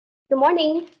Good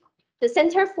morning. The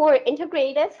Center for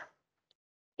Integrative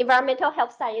Environmental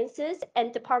Health Sciences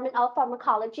and Department of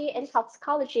Pharmacology and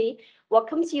Toxicology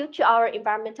welcomes you to our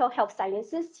Environmental Health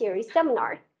Sciences series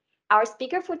seminar. Our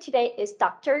speaker for today is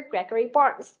Dr. Gregory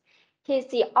Barnes. He is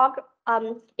the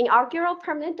inaugural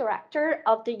permanent director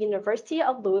of the University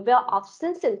of Louisville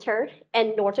Autism Center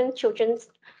and Northern Children's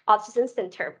Autism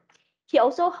Center. He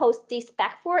also hosts the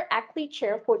Beckford Ackley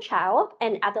Chair for Child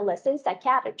and Adolescent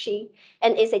Psychiatry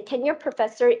and is a tenured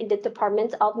professor in the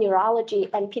Department of Neurology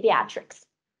and Pediatrics.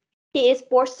 He is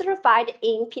board certified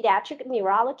in pediatric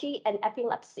neurology and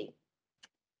epilepsy.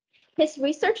 His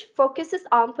research focuses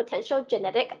on potential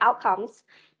genetic outcomes,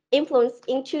 influence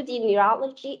into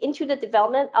the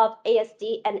development of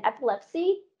ASD and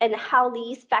epilepsy, and how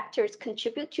these factors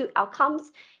contribute to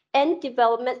outcomes and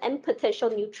development and potential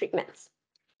new treatments.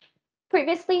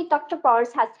 Previously, Dr.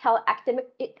 Barnes has held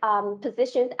academic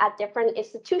positions at different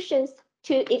institutions,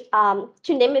 to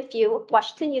name a few: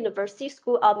 Washington University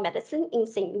School of Medicine in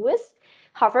St. Louis,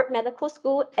 Harvard Medical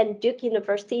School, and Duke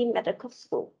University Medical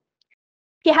School.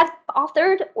 He has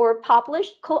authored or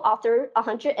co-authored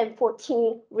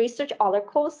 114 research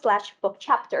articles/book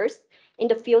chapters in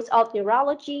the fields of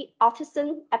neurology,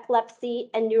 autism, epilepsy,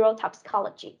 and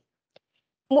neurotoxicology.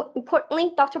 More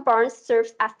importantly, Dr. Barnes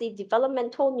serves as the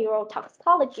Developmental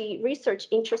Neurotoxicology Research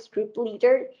Interest Group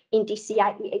Leader in the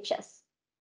CIEHS.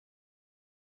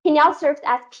 He now serves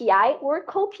as PI or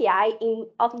co-PI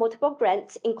of multiple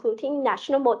grants, including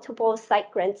national multiple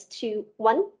site grants to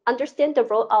 1. Understand the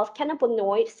role of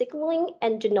cannabinoid signaling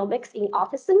and genomics in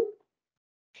autism.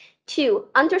 2.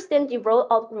 Understand the role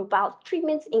of robotic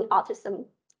treatments in autism.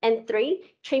 And 3.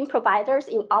 Train providers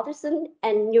in autism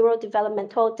and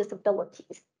neurodevelopmental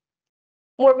disabilities.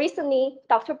 More recently,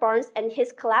 Dr. Barnes and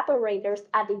his collaborators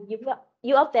at the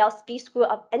U of L Speed School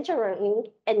of Engineering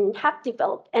have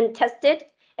developed and tested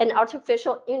an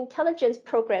artificial intelligence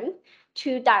program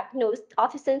to diagnose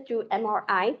autism through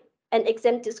MRI and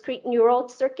examine discrete neural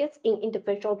circuits in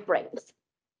individual brains.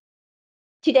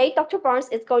 Today, Dr. Barnes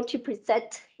is going to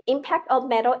present impact of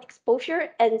metal exposure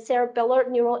and cerebellar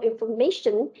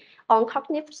neuroinflammation on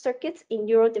cognitive circuits in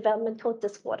neurodevelopmental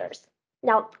disorders.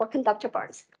 Now, welcome, Dr.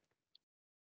 Barnes.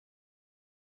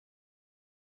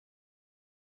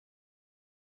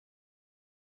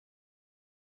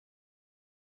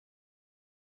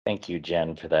 Thank you,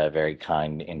 Jen, for that very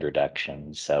kind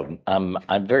introduction. So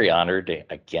I'm very honored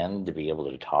again to be able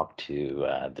to talk to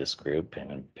this group,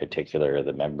 and in particular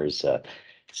the members of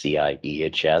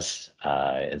CIEHS.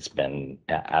 It's been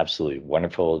absolutely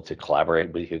wonderful to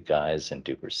collaborate with you guys and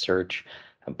do research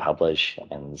and publish.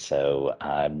 And so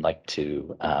I'd like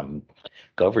to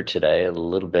go over today a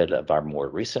little bit of our more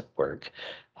recent work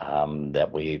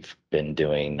that we've been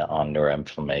doing on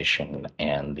neuroinflammation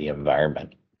and the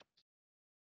environment.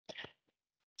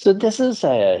 So this is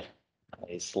a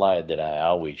slide that I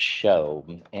always show,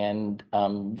 and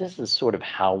this is sort of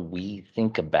how we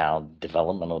think about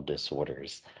developmental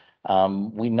disorders.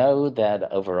 We know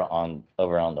that over on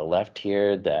the left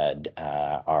here that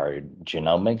our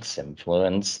genomics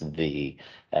influence the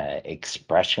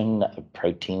expression of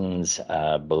proteins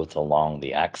both along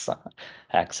the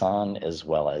axon as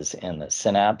well as in the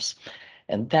synapse.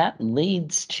 And that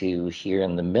leads to, here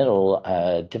in the middle,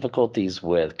 difficulties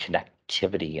with connectivity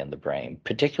in the brain,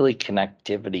 particularly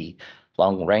connectivity,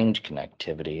 long-range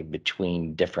connectivity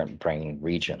between different brain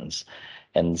regions.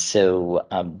 And so,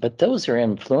 but those are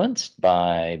influenced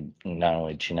by not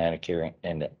only genetic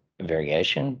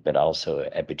variation, but also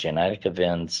epigenetic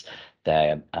events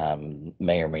that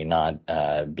may or may not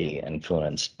be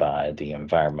influenced by the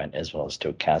environment, as well as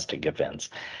stochastic events.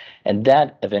 And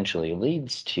that eventually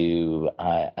leads to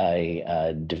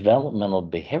a developmental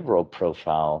behavioral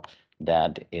profile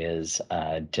that is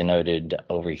denoted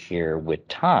over here with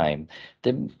time.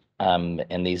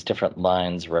 And these different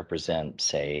lines represent,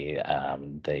 say,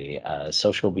 the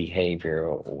social behavior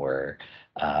or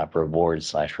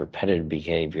reward/repetitive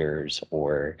behaviors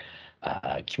or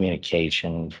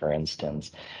communication, for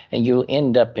instance. And you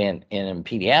end up in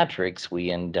pediatrics, we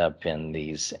end up in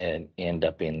these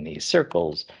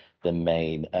circles that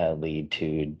may lead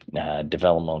to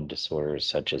developmental disorders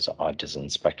such as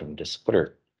autism spectrum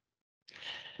disorder.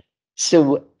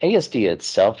 So ASD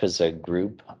itself is a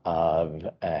group of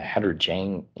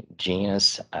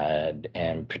heterogeneous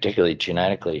and particularly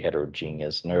genetically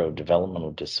heterogeneous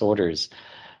neurodevelopmental disorders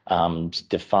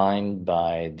defined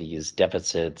by these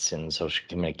deficits in social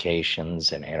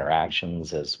communications and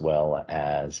interactions, as well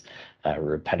as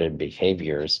repetitive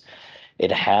behaviors.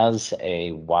 It has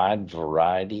a wide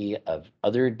variety of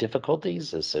other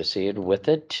difficulties associated with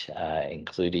it,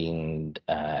 including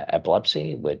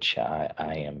epilepsy, which I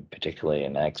am particularly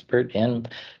an expert in.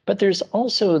 But there's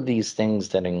also these things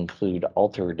that include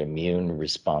altered immune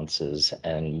responses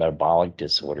and metabolic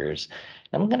disorders.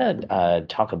 I'm going to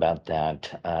talk about that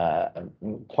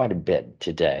quite a bit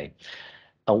today.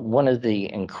 One of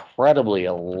the incredibly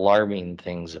alarming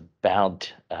things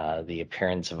about the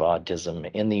appearance of autism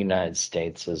in the United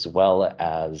States, as well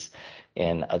as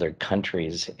in other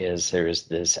countries, is there's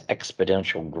this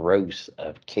exponential growth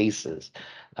of cases.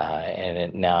 And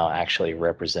it now actually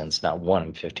represents not 1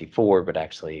 in 54, but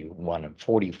actually 1 in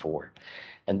 44.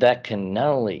 And that can not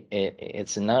only,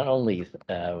 it's not only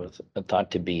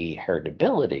thought to be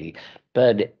heritability,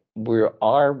 but we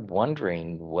are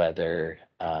wondering whether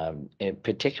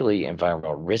particularly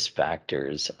environmental risk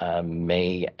factors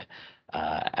may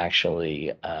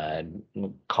actually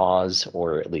cause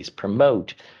or at least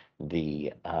promote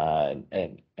the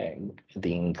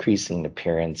increasing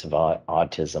appearance of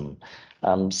autism.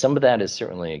 Some of that is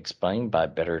certainly explained by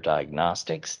better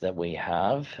diagnostics that we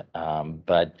have,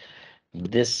 but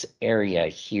this area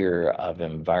here of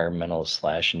environmental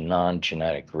 /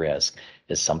 non-genetic risk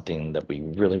is something that we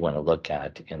really want to look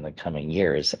at in the coming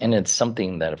years. And it's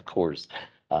something that, of course,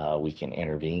 we can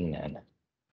intervene in.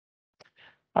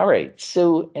 All right,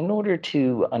 so in order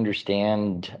to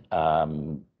understand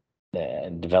the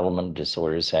developmental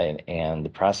disorders and the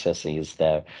processes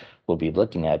that we'll be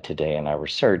looking at today in our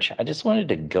research, I just wanted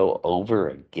to go over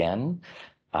again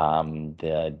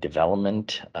the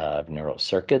development of neural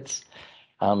circuits.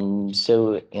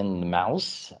 So in the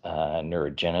mouse,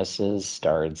 neurogenesis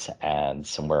starts at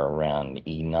somewhere around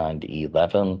E9 to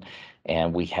E11,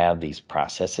 and we have these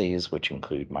processes which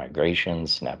include migration,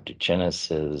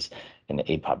 synaptogenesis, and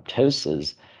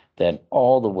apoptosis that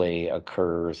all the way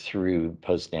occur through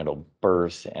postnatal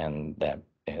birth, and that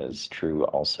is true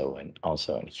also in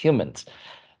humans.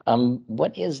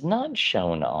 What is not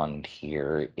shown on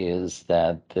here is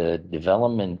that the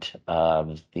development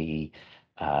of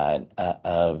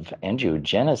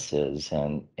angiogenesis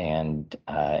and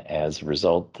as a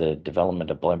result, the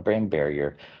development of blood-brain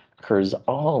barrier occurs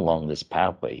all along this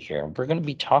pathway here. We're going to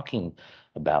be talking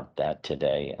about that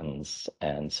today in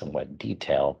somewhat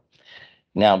detail.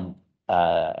 Now,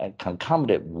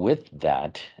 concomitant with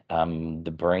that,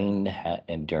 the brain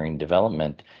and during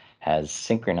development has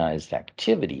synchronized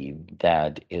activity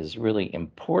that is really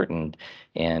important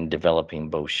in developing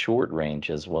both short range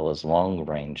as well as long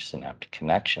range synaptic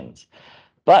connections.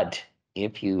 But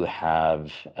if you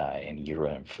have in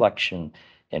utero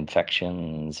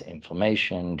infections,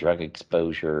 inflammation, drug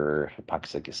exposure,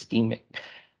 hypoxic ischemic,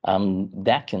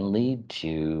 that can lead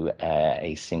to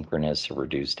asynchronous or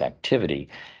reduced activity.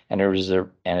 And as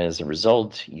a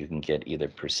result, you can get either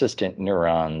persistent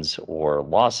neurons or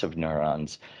loss of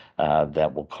neurons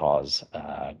that will cause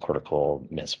cortical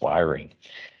miswiring.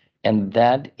 And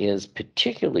that is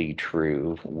particularly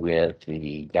true with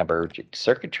the GABAergic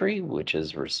circuitry, which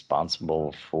is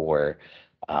responsible for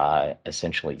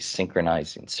essentially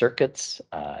synchronizing circuits.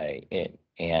 It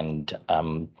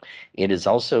is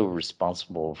also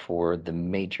responsible for the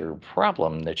major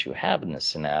problem that you have in the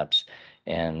synapse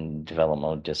and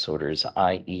developmental disorders,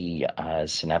 i.e.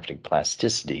 Synaptic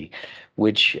plasticity,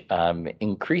 which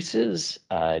increases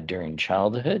during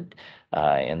childhood.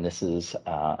 And this is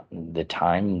the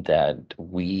time that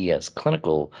we as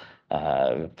clinical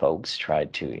folks try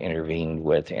to intervene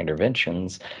with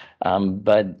interventions.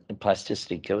 But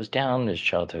plasticity goes down as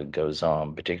childhood goes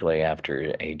on, particularly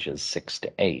after ages 6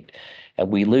 to 8. And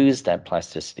we lose that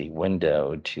plasticity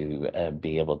window to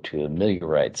be able to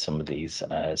ameliorate some of these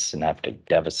synaptic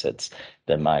deficits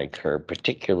that might occur,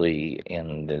 particularly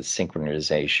in the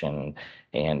synchronization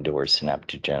and or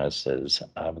synaptogenesis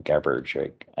of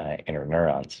GABAergic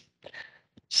interneurons.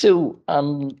 So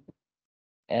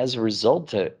as a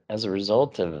result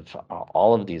of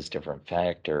all of these different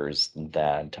factors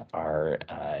that are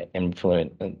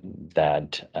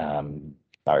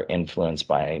influenced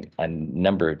by a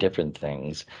number of different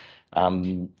things,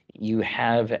 you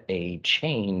have a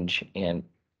change in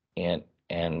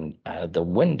the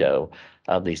window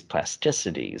of these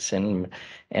plasticities, and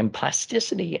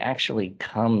plasticity actually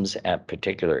comes at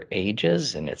particular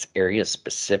ages and it's area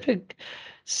specific.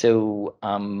 So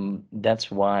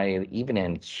that's why even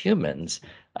in humans,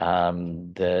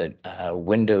 the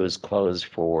windows close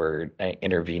for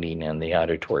intervening in the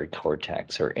auditory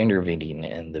cortex or intervening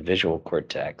in the visual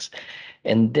cortex.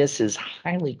 And this is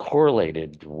highly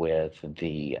correlated with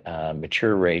the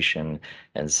maturation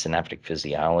and synaptic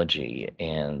physiology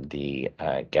in the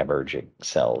GABAergic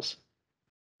cells.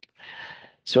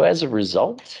 So as a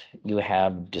result, you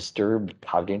have disturbed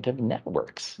cognitive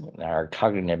networks. Our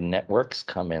cognitive networks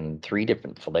come in 3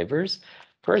 different flavors.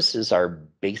 First is our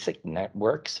basic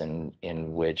networks, in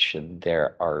which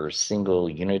there are single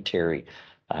unitary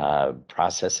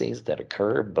processes that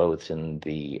occur both in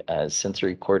the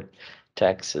sensory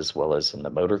cortex as well as in the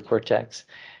motor cortex.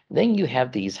 Then you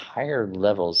have these higher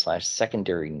level /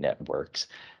 secondary networks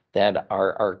that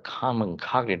are our common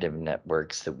cognitive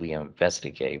networks that we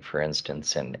investigate, for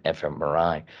instance, in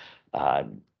fMRI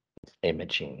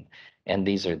imaging. And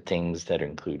these are things that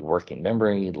include working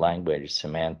memory, language,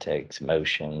 semantics,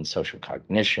 emotion, social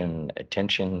cognition,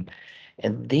 attention.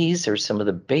 And these are some of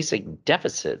the basic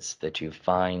deficits that you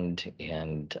find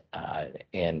in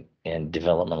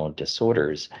developmental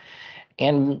disorders.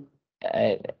 And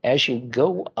as you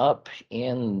go up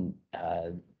in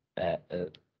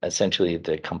essentially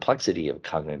the complexity of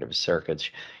cognitive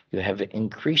circuits, you have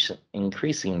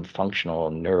increasing functional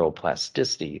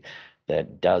neuroplasticity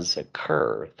that does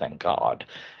occur, thank God.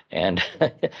 And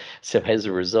so as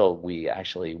a result, we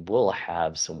actually will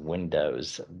have some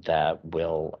windows that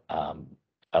will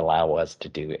allow us to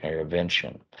do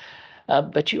intervention.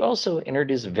 But you also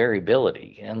introduce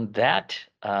variability, and that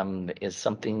is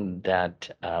something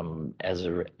that,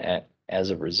 as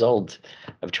a result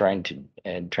of trying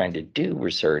to do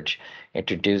research,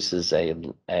 introduces a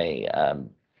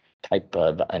type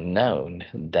of unknown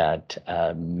that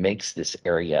makes this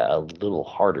area a little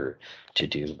harder to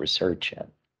do research in.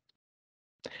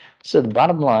 So the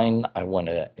bottom line I want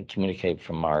to communicate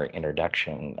from our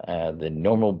introduction, the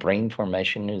normal brain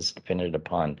formation is dependent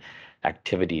upon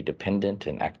activity-dependent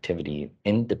and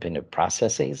activity-independent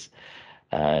processes.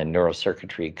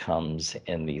 Neurocircuitry comes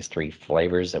in these 3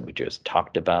 flavors that we just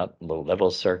talked about: low-level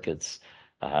circuits,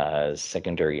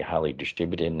 secondary highly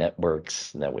distributed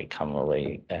networks that we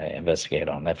commonly investigate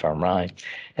on fMRI.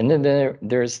 And then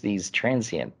there's these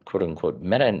transient, quote unquote,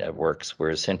 meta networks,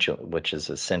 which is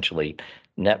essentially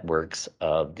networks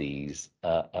of these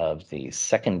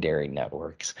secondary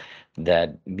networks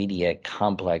that mediate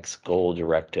complex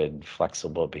goal-directed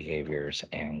flexible behaviors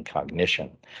and cognition.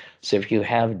 So if you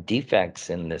have defects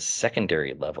in this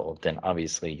secondary level, then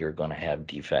obviously you're going to have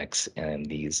defects in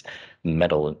these in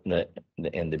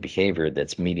the behavior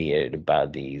that's mediated by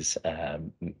these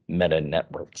meta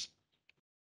networks.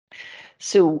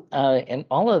 So, and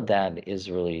all of that is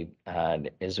really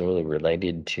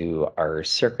related to our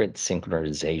circuit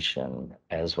synchronization,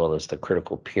 as well as the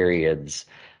critical periods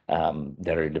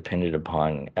that are dependent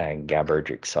upon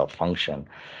GABAergic cell function.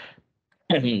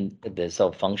 The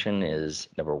cell function is,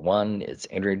 number 1, it's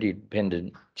energy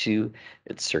dependent. 2,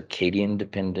 it's circadian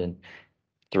dependent.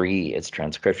 3, it's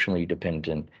transcriptionally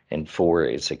dependent, and 4,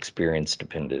 it's experience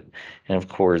dependent. And of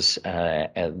course,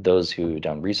 those who've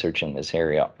done research in this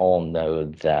area all know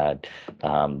that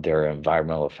there are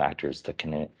environmental factors that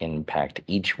can impact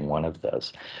each one of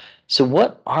those. So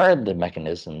what are the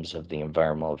mechanisms of the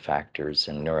environmental factors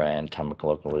and neuroanatomic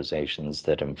localizations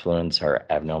that influence our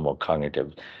abnormal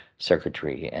cognitive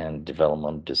circuitry and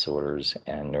developmental disorders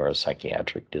and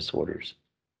neuropsychiatric disorders?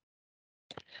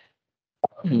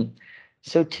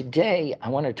 So today I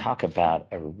want to talk about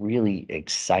a really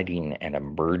exciting and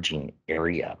emerging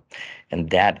area, and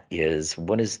that is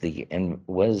what is the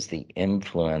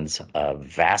influence of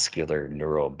vascular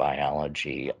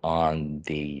neurobiology on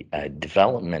the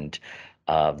development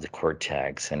of the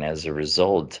cortex, and as a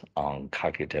result on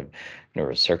cognitive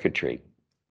neurocircuitry.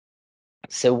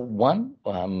 So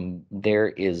there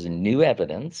is new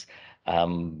evidence,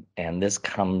 and this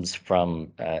comes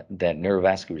from that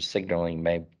neurovascular signaling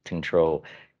may control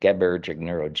GABAergic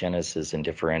neurogenesis and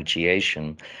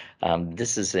differentiation.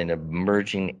 This is an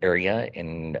emerging area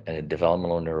in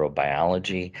developmental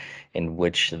neurobiology in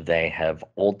which they have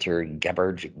altered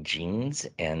GABAergic genes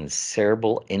in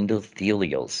cerebral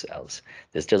endothelial cells.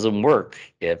 This doesn't work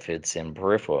if it's in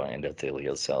peripheral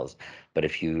endothelial cells, but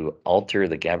if you alter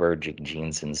the GABAergic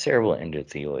genes in cerebral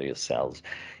endothelial cells,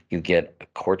 you get a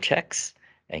cortex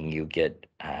and you get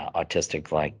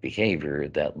autistic-like behavior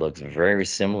that looks very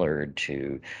similar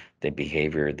to the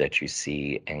behavior that you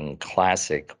see in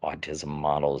classic autism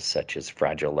models such as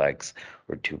Fragile X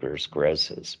or tuberous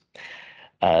sclerosis.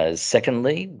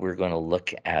 Secondly, we're going to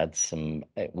look at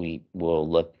we will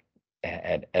look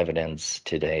at evidence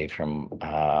today from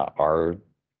our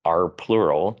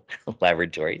plural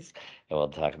laboratories, and we'll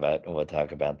talk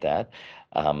about that.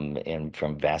 And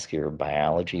from vascular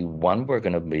biology, we're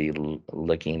going to be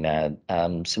looking at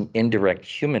some indirect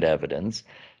human evidence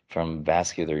from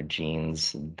vascular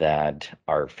genes that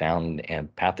are found in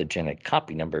pathogenic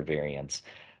copy number variants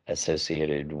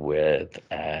associated with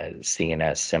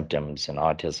CNS symptoms and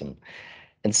autism.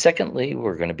 And secondly,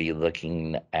 we're going to be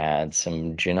looking at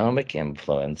some genomic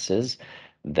influences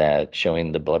that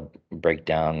showing the blood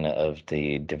breakdown of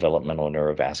the developmental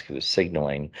neurovascular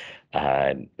signaling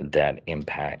that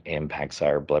impacts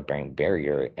our blood-brain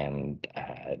barrier and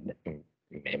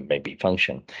maybe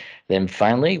function. Then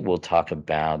finally, we'll talk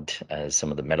about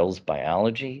some of the metals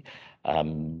biology.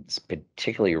 It's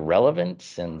particularly relevant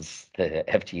since the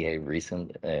FDA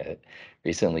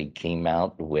recently came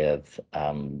out with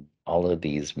all of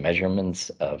these measurements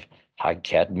of high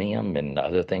cadmium and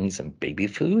other things in baby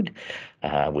food,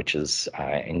 which is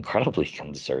incredibly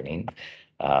concerning.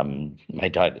 My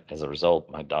daughter, as a result,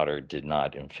 my daughter did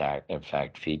not, in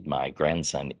fact, feed my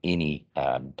grandson any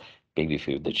baby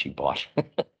food that she bought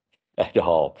at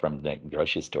all from the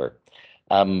grocery store.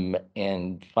 And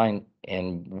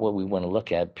what we want to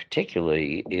look at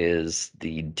particularly is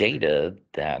the data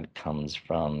that comes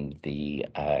from the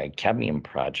cadmium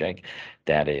project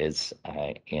that is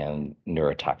in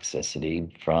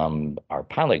neurotoxicity from our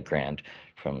pilot grant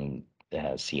from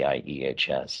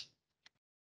CIEHS.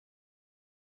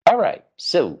 All right,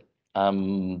 so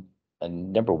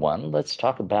number one, let's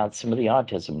talk about some of the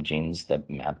autism genes that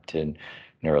map to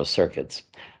neurocircuits.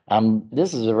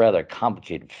 This is a rather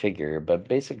complicated figure, but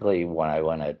basically what I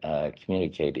want to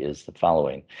communicate is the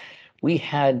following. We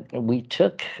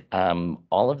took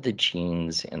all of the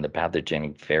genes in the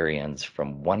pathogenic variants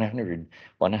from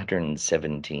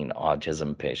 117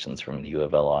 autism patients from the U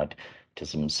of L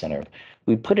Autism Center.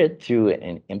 We put it through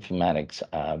an informatics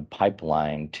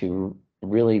pipeline to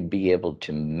really be able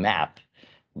to map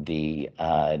the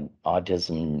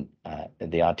autism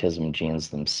genes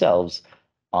themselves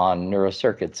on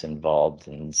neurocircuits involved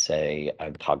in, say,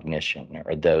 cognition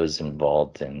or those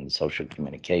involved in social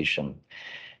communication.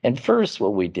 And first,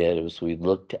 what we did was we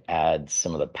looked at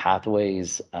some of the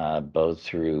pathways, both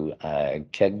through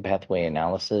KEGG pathway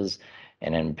analysis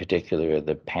and in particular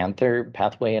the Panther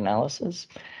pathway analysis.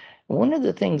 One of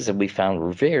the things that we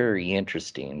found very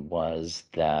interesting was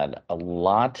that a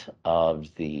lot of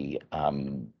the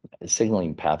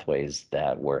signaling pathways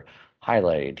that were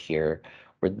highlighted here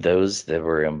were those that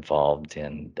were involved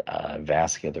in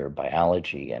vascular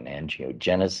biology and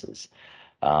angiogenesis.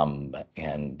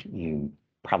 And you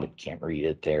probably can't read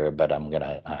it there, but I'm going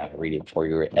to read it for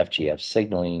you. FGF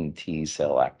signaling, T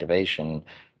cell activation,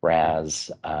 RAS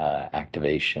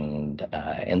activation,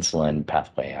 insulin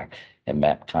pathway and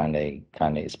MAP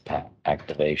kinase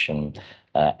activation,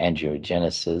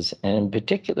 angiogenesis, and in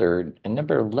particular,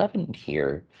 number 11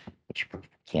 here, which you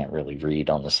can't really read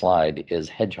on the slide, is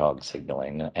hedgehog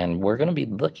signaling. And we're going to be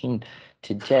looking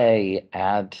today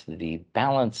at the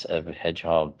balance of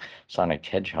sonic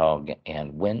hedgehog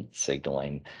and Wnt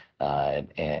signaling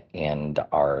and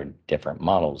our different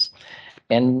models.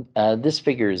 And this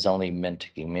figure is only meant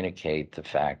to communicate the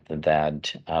fact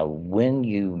that when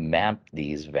you map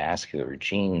these vascular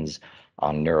genes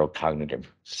on neurocognitive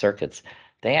circuits,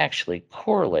 they actually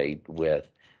correlate with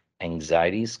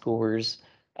anxiety scores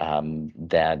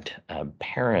that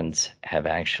parents have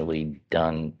actually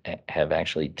done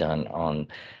on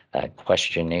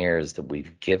questionnaires that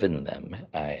we've given them.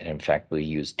 And in fact, we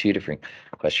used two different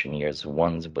questionnaires.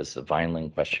 One was the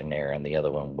Vineland questionnaire, and the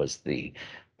other one was the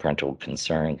parental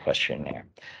concern questionnaire.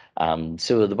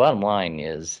 So the bottom line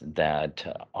is that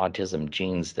autism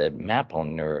genes that map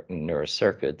on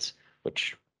neurocircuits,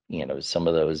 which some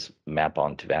of those map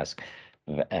onto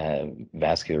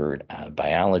vascular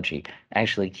biology,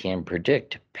 actually can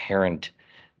predict parent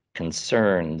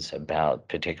concerns about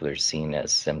particular CNS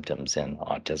symptoms in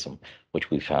autism, which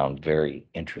we found very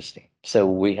interesting. So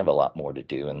we have a lot more to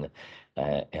do in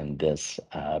this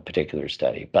particular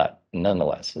study, but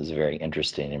nonetheless, it's very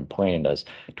interesting and pointed us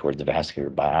toward the vascular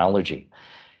biology.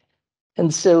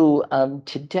 And so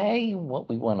today, what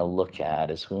we want to look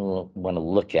at is we want to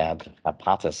look at the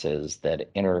hypothesis that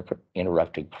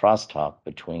interrupted crosstalk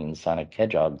between sonic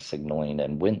hedgehog signaling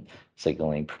and Wnt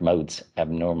signaling promotes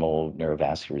abnormal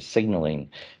neurovascular signaling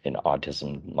in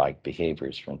autism-like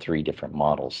behaviors from 3 different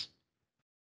models.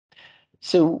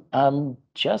 So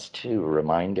just to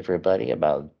remind everybody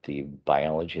about the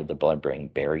biology of the blood-brain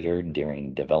barrier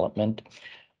during development,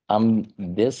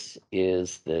 this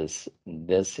is the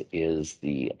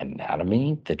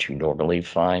anatomy that you normally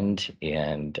find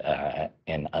in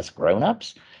us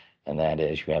grown-ups, and that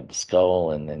is you have the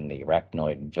skull and then the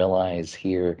arachnoid villi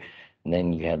here, and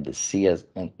then you have the CSF,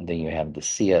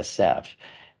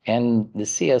 and the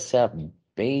CSF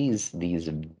bathes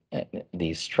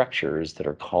these structures that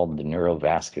are called the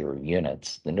neurovascular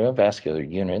units. The neurovascular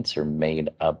units are made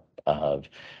up of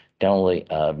not only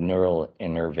of neural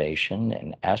innervation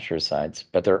and astrocytes,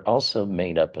 but they're also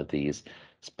made up of these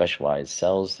specialized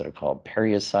cells that are called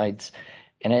periocytes,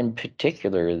 and in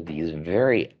particular, these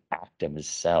very active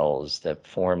cells that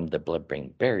form the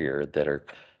blood-brain barrier that are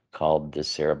called the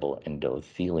cerebral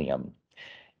endothelium.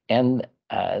 And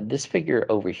this figure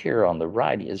over here on the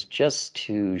right is just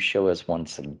to show us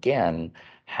once again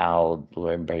how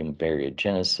blood-brain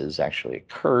barriogenesis actually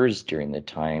occurs during the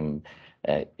time,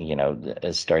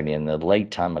 starting in the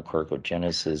late time of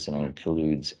corticogenesis and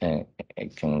includes,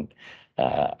 it can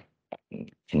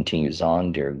continues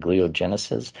on during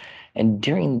gliogenesis. And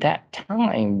during that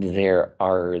time, there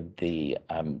are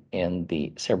in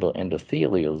the cerebral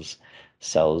endothelial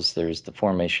cells, there's the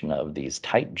formation of these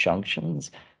tight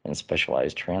junctions and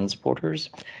specialized transporters.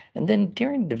 And then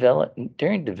during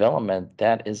development,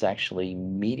 that is actually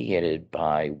mediated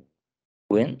by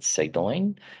Wnt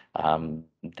signaling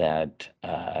that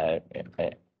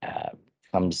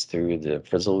comes through the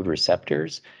frizzled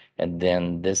receptors. And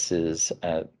then this is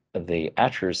the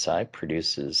astrocyte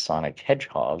produces sonic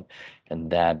hedgehog,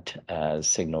 and that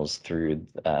signals through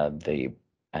the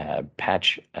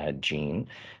patch gene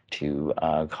to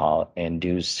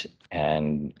induce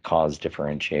and cause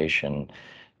differentiation,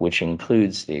 which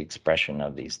includes the expression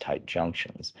of these tight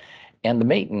junctions. And the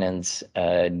maintenance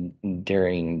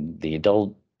during the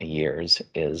adult years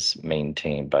is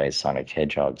maintained by sonic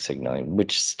hedgehog signaling,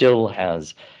 which still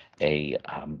has a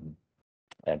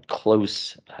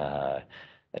close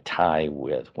tie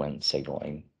with Wnt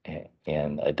signaling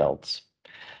in adults.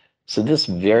 So this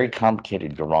very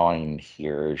complicated drawing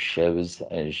here shows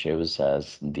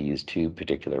us these two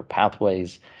particular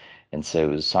pathways. And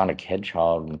so sonic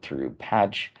hedgehog through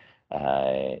patch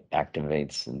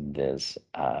activates this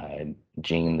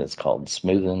gene that's called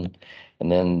smoothen,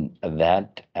 and then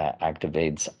that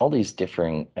activates all these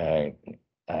different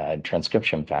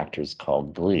transcription factors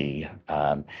called GLI.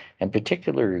 In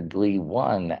particular,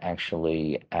 GLI1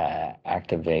 actually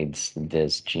activates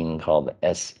this gene called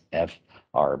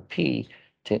SFRP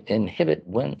to inhibit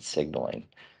Wnt signaling.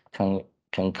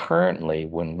 Concurrently,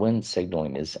 when Wnt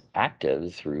signaling is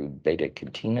active through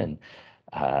beta-catenin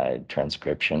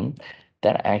transcription,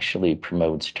 that actually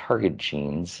promotes target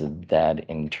genes that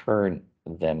in turn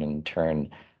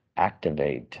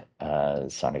activate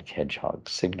sonic hedgehog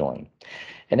signaling.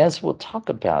 And as we'll talk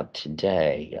about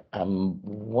today,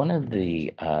 one of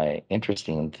the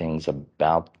interesting things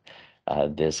about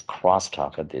this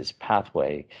crosstalk of this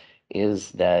pathway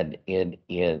is that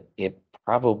it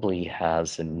probably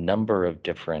has a number of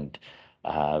different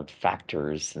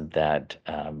factors that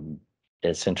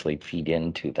essentially feed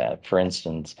into that. For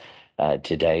instance,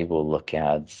 today we'll look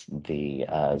at the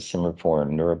semaphore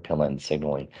neuropilin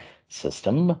signaling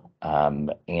system,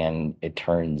 and it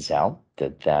turns out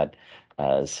that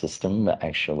system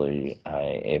actually,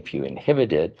 if you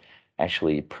inhibit it,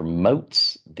 actually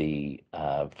promotes the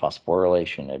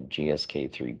phosphorylation of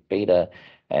GSK3 beta,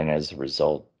 and as a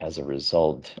result,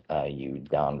 you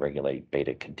downregulate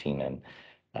beta-catenin.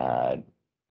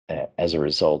 As a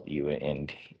result, you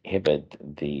inhibit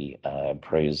the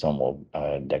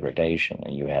proteasomal degradation,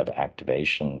 and you have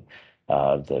activation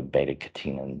of the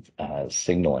beta-catenin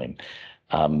signaling,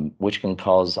 which can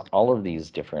cause all of these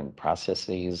different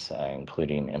processes,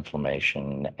 including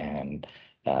inflammation and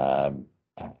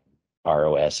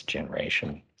ROS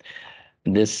generation.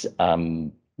 This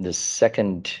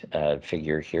second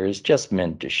figure here is just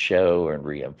meant to show and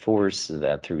reinforce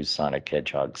that through sonic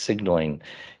hedgehog signaling,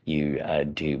 you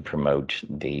do promote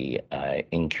the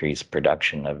increased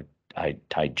production of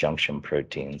tight junction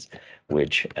proteins,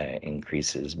 which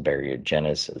increases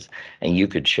barriogenesis. And you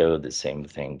could show the same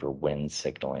thing for Wnt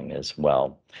signaling as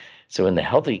well. So in the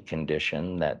healthy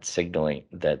condition, that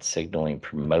signaling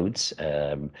promotes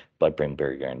blood-brain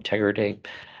barrier integrity.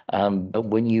 But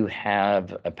when you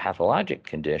have a pathologic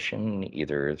condition,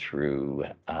 either through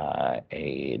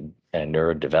a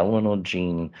neurodevelopmental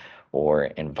gene or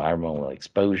environmental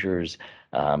exposures,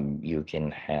 you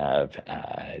can have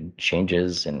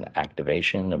changes in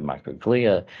activation of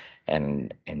microglia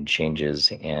and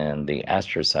changes in the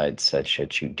astrocytes such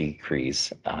that you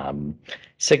decrease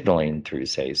signaling through,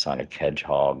 say, sonic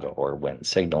hedgehog or Wnt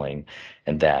signaling,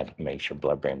 and that makes your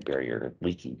blood-brain barrier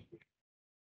leaky.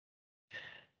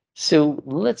 So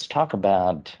let's talk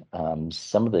about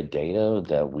some of the data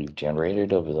that we've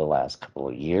generated over the last couple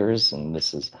of years, and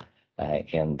this is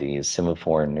in the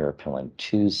semaphore neuropilin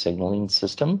 2 signaling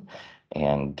system.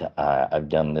 And I've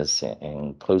done this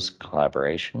in close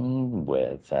collaboration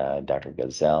with Dr.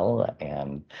 Gazelle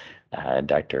and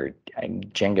Dr.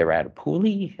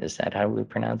 Jangaratapouli. Is that how we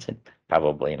pronounce it?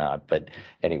 Probably not, but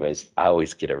anyways, I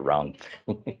always get it wrong.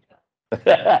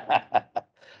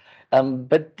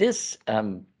 But this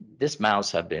this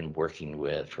mouse I've been working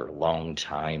with for a long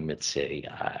time.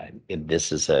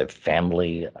 This is a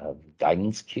family of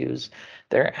guidance cues.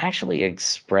 They're actually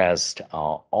expressed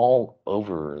all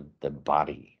over the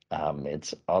body.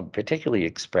 It's particularly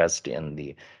expressed in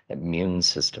the immune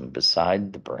system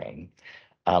beside the brain.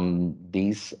 Um,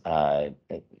 these uh,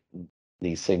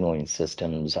 these signaling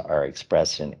systems are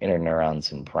expressed in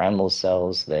interneurons and pyramidal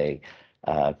cells. They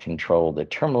control the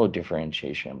terminal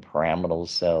differentiation in pyramidal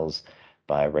cells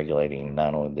by regulating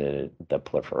not only the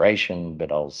proliferation,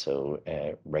 but also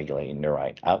regulating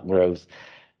neurite outgrowth.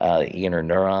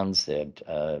 Interneurons it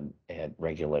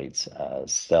regulates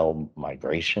cell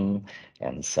migration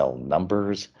and cell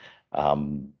numbers.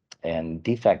 Um, and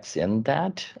defects in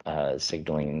that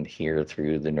signaling here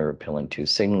through the neuropilin-2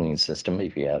 signaling system,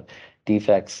 if you have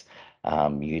defects,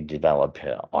 you develop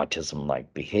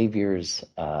autism-like behaviors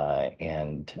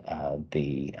and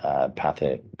the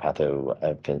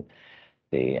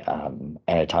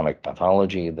anatomic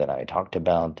pathology that I talked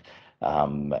about.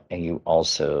 And you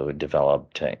also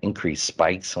developed increased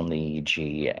spikes on the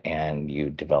EEG, and you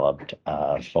developed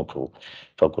focal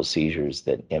seizures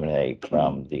that emanate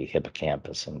from the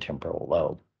hippocampus and temporal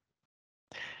lobe.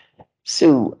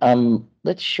 So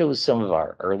let's show some of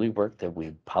our early work that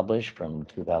we published from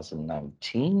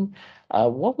 2019.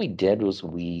 What we did was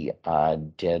we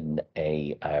did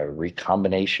a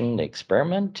recombination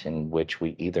experiment in which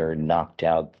we either knocked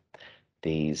out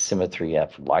the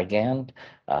Sym3F ligand,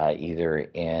 either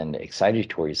in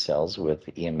excitatory cells with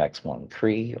EMX1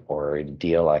 Cre or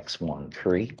DLX1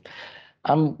 Cre.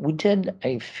 We did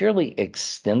a fairly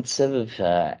extensive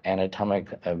anatomic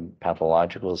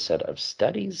pathological set of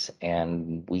studies,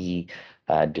 and we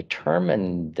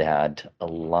determined that a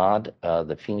lot of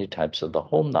the phenotypes of the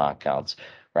whole knockouts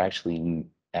were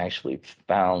actually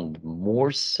found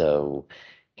more so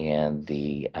in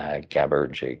the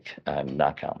GABAergic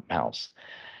knockout mouse.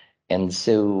 And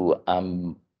so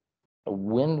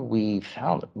when we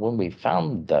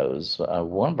found those,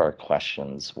 one of our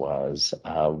questions was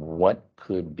what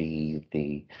could be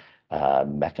the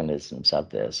mechanisms of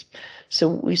this. So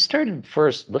we started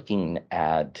first looking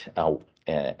at,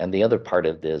 and the other part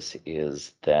of this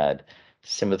is that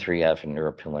Sym3F and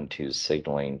neuropilin-2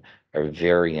 signaling are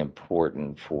very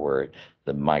important for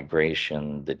the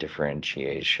migration, the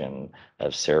differentiation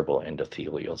of cerebral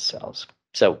endothelial cells.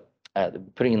 So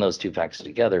putting those two facts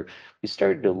together, we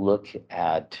started to look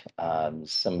at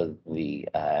some of the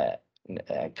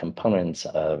components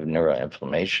of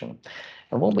neuroinflammation.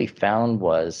 And what we found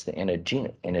was in a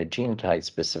genotype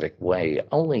specific way,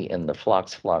 only in the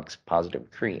flox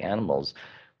positive Cre animals,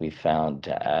 we found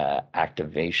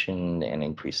activation and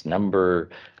increased number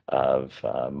of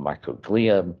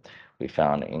microglia. We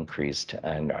found increased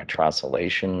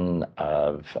nitrosylation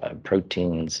of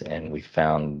proteins, and we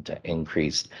found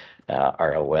increased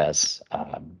ROS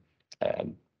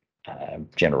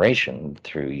generation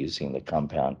through using the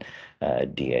compound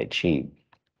DHE.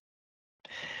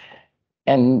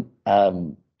 And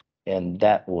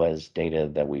that was data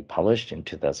that we published in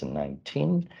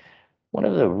 2019. One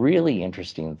of the really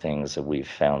interesting things that we've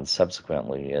found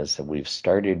subsequently is that we've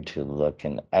started to look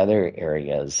in other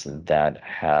areas that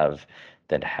have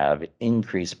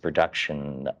increased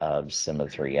production of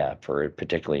Sym3F, or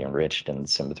particularly enriched in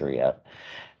Sym3F.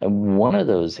 And one of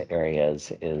those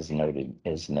areas is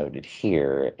noted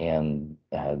here in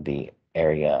the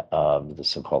area of the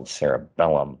so-called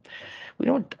cerebellum. We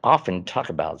don't often talk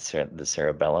about the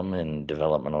cerebellum in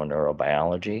developmental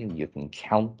neurobiology. You can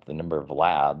count the number of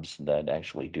labs that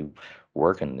actually do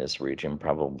work in this region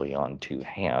probably on two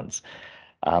hands.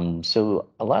 So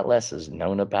a lot less is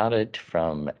known about it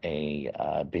from a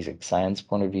basic science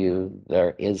point of view.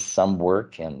 There is some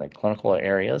work in the clinical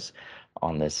areas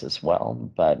on this as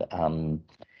well, but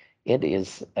it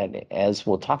is, as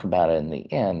we'll talk about it in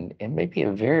the end, it may be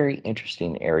a very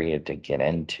interesting area to get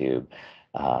into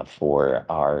for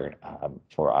our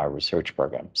research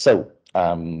program. So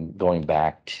going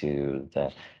back to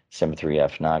the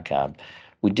Sym3F knockout,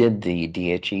 we did the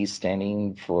DHE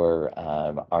staining for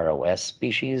ROS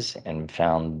species and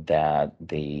found that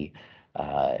in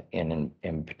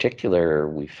particular,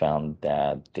 we found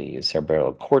that the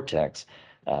cerebral cortex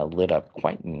lit up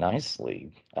quite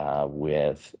nicely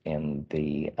in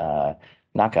the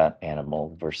knockout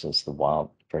animal versus the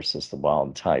wild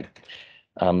type.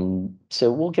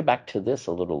 So we'll get back to this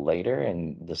a little later,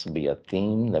 and this will be a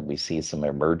theme that we see some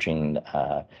emerging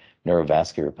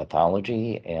neurovascular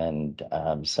pathology and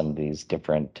some of these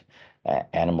different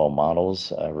animal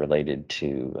models related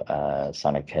to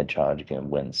sonic hedgehog and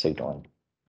wind signaling.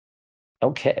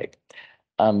 Okay.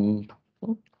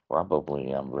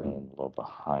 probably I'm running a little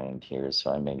behind here,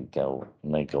 so I may go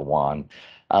on.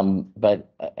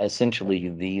 But essentially,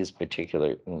 these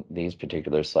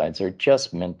particular slides are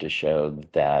just meant to show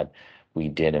that we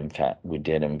did in fact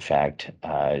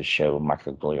show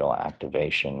microglial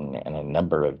activation in a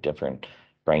number of different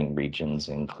brain regions,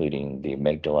 including the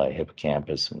amygdala,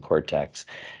 hippocampus, and cortex.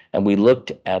 And we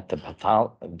looked at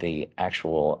the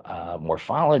actual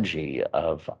morphology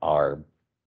of our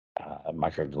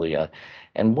microglia.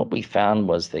 And what we found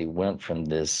was they went from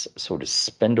this sort of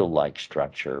spindle-like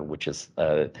structure, which is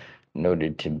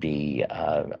noted to be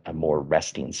a more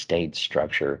resting state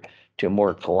structure, to a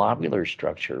more globular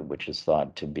structure, which is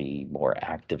thought to be more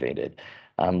activated.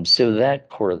 So that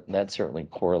certainly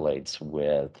correlates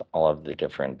with all of the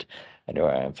different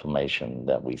neuroinflammation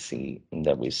that we see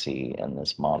in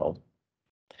this model.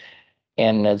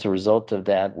 And as a result of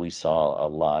that, we saw a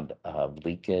lot of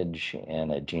leakage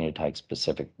in a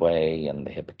genotype-specific way in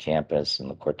the hippocampus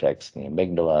and the cortex and the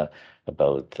amygdala,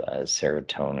 both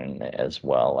serotonin as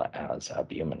well as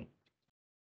albumin.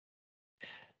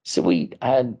 So we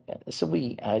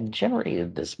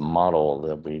generated this model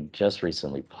that we just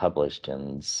recently published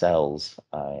in Cells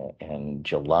in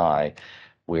July,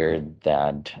 where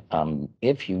that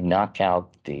if you knock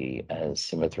out the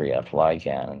CYP3F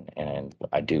ligand, and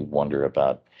I do wonder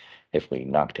about if we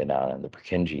knocked it out in the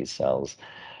Purkinje cells,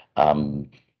 and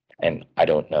I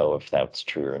don't know if that's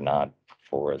true or not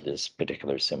for this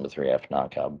particular CYP3F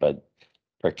knockout, but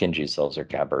Purkinje cells are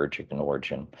GABAergic in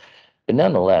origin. But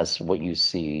nonetheless, what you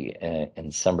see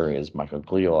in summary is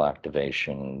microglial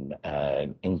activation,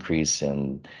 increase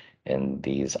in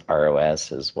these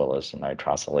ROS as well as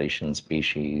nitrosylation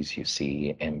species. You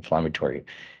see inflammatory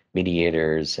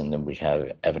mediators, and then we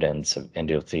have evidence of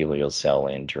endothelial cell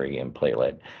injury and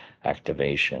platelet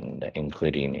activation,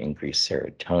 including increased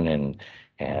serotonin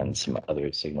and some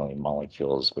other signaling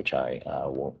molecules, which I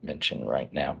won't mention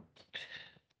right now.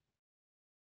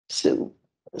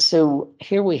 So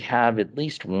here we have at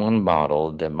least one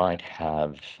model that might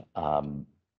have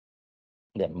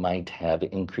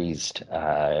increased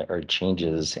or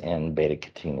changes in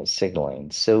beta-catenin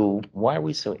signaling. So why are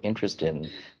we so interested in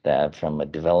that from a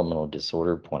developmental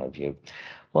disorder point of view?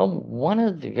 Well, one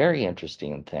of the very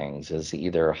interesting things is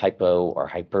either hypo or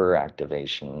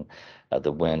hyperactivation of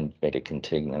the Wnt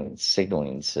beta-catenin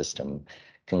signaling system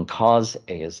can cause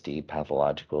ASD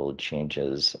pathological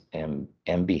changes in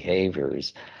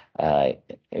behaviors.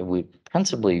 We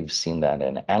principally have seen that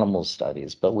in animal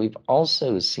studies, but we've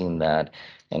also seen that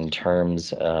in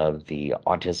terms of the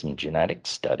autism genetic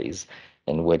studies,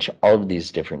 in which all of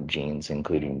these different genes,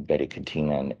 including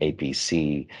beta-catenin,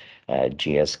 APC,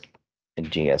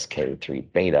 GSK3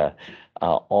 beta,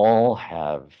 all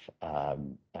have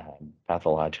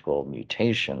pathological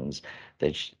mutations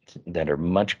that are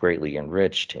much greatly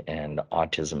enriched in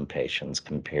autism patients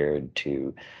compared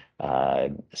to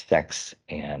sex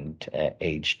and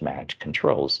age match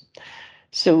controls.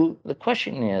 So the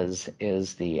question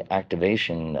is the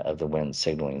activation of the Wnt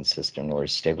signaling system or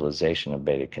stabilization of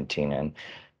beta-catenin,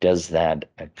 does that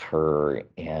occur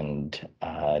in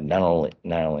not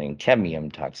only in cadmium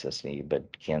toxicity,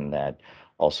 but can that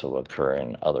also occur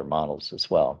in other models as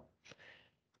well?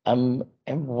 And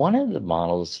one of the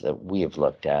models that we have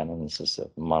looked at, and this is a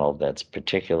model that's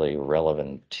particularly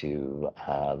relevant to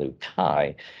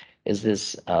Lukai, is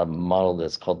this model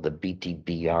that's called the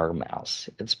BTBR mouse.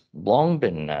 It's long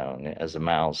been known as a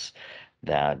mouse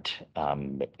that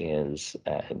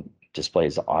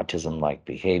displays autism-like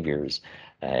behaviors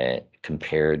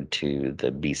compared to the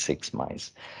B6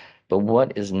 mice. But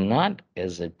what is not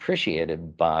as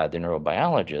appreciated by the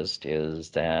neurobiologist is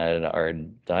that our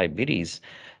diabetes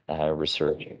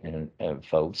research and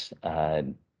folks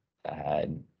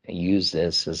use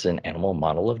this as an animal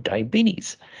model of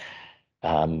diabetes.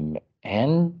 And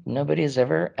nobody has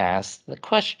ever asked the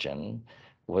question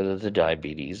whether the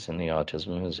diabetes and the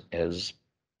autism is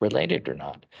related or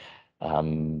not.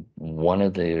 One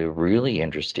of the really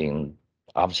interesting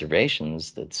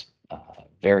observations that's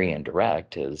very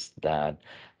indirect is that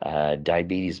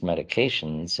diabetes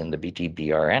medications in the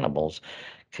BTBR animals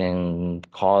can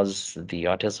cause the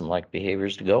autism-like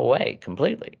behaviors to go away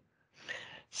completely.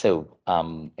 So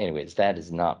anyways, that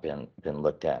has not been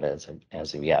looked at as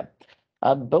of yet.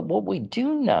 But what we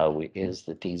do know is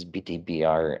that these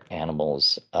BTBR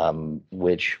animals,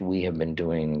 which we have been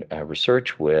doing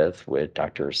research with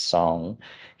Dr. Song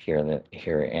here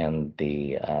in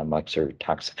the Molecular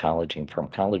Toxicology and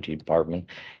Pharmacology department,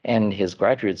 and his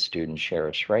graduate student,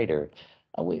 Shara Schrader,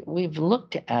 we've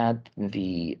looked at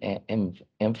the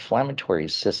inflammatory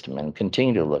system and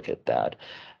continue to look at that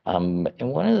And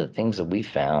one of the things that we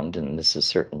found, and this is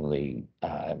certainly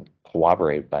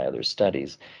corroborated by other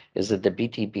studies, is that the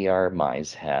BTBR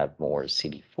mice have more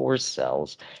CD4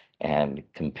 cells and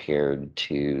compared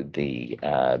to the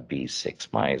B6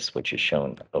 mice, which is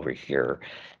shown over here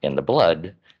in the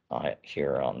blood,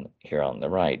 here on the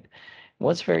right.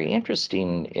 What's very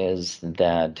interesting is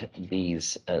that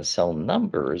these cell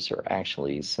numbers are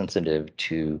actually sensitive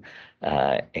to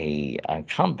a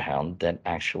compound that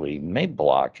actually may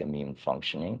block immune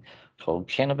functioning called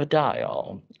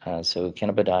cannabidiol. So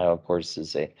cannabidiol, of course,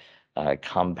 is a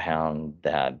compound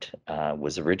that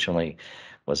was originally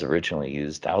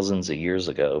used thousands of years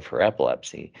ago for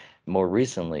epilepsy. More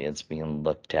recently, it's being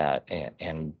looked at,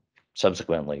 and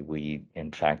subsequently, we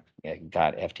in fact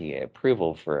got FDA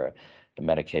approval for a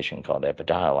medication called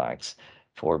Epidiolex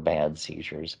for bad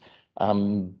seizures.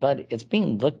 But it's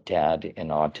being looked at in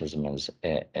autism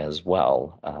as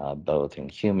well, both in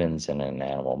humans and in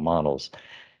animal models.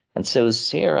 And so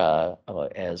Sarah,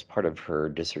 as part of her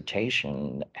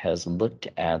dissertation, has looked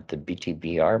at the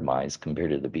BTBR mice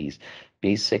compared to the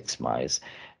B6 mice,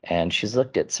 and she's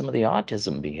looked at some of the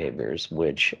autism behaviors,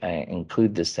 which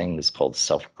include this thing that's called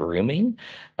self-grooming.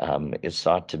 It's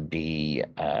thought to be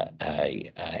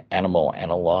a animal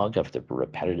analog of the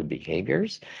repetitive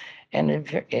behaviors. And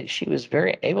she was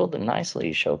very able to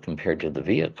nicely show, compared to the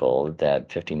vehicle,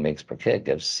 that 50 mg per kg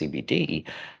of CBD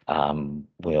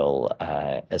will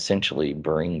essentially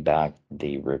bring back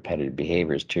the repetitive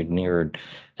behaviors to near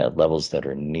levels that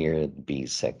are near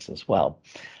B6 as well.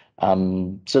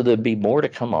 So there'll be more to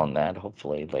come on that,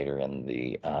 hopefully later in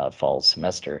the fall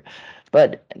semester.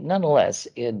 But nonetheless,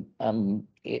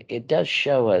 it does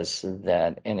show us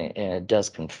that, and it does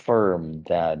confirm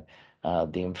that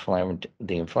the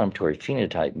inflammatory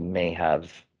phenotype may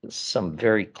have some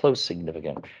very close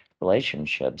significant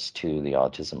relationships to the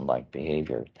autism-like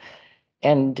behavior.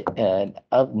 And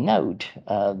of note,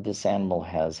 this animal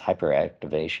has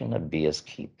hyperactivation of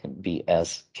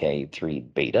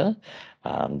BSK3 beta,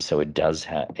 so it does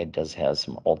have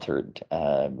some altered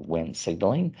Wnt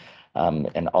signaling,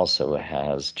 and also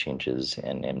has changes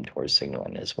in mTOR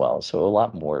signaling as well. So a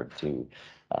lot more to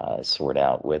sort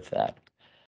out with that.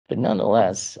 But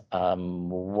nonetheless,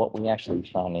 what we actually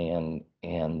found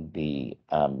in the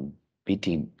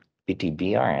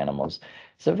BTBR animals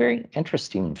is a very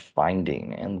interesting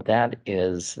finding, and that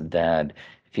is that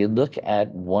if you look at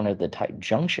one of the tight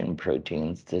junction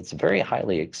proteins that's very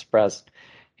highly expressed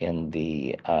in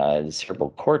the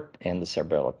cerebral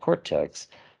cerebellar cortex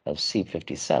of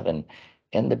C57,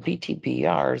 and the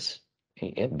BTBRs,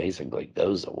 it basically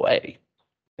goes away.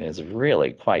 It's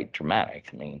really quite dramatic.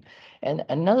 I mean, and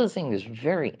another thing that's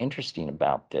very interesting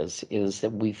about this is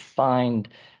that we find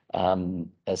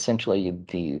essentially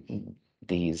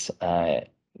these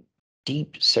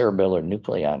deep cerebellar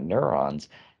nuclei neurons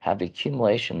have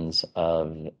accumulations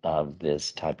of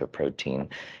this type of protein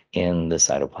in the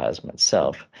cytoplasm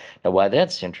itself. Now, why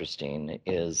that's interesting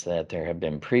is that there have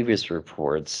been previous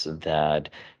reports that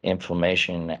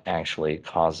inflammation actually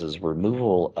causes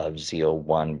removal of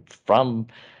ZO1 from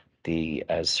the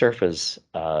surface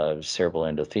of cerebral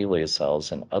endothelial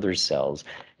cells and other cells,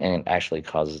 and actually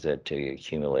causes it to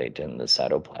accumulate in the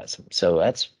cytoplasm. So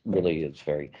that's really is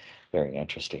very, very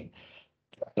interesting.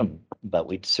 But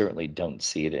we certainly don't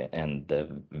see it in the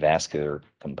vascular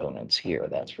components here,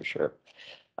 that's for sure.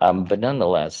 But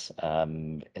nonetheless,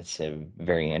 it's a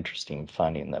very interesting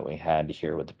finding that we had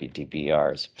here with the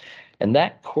BTBRs. And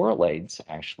that correlates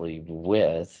actually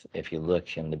with, if you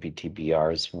look in the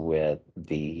BTBRs with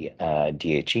the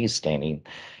DHE staining,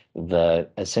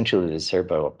 essentially the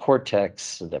cerebral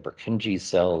cortex, the Purkinje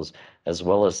cells, as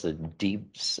well as the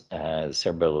deep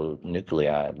cerebral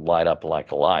nuclei light up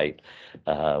like a light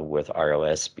with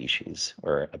ROS species,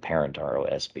 or apparent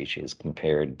ROS species,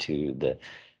 compared to the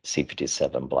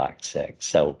C57 black 6.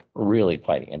 So really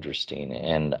quite interesting,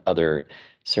 and other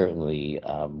certainly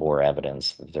more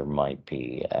evidence that there might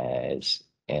be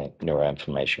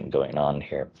neuroinflammation going on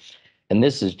here. And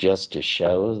this is just to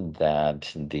show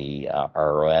that the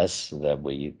ROS that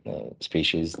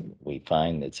species we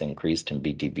find that's increased in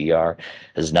BTBR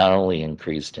is not only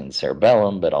increased in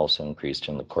cerebellum, but also increased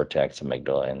in the cortex,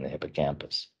 amygdala, and the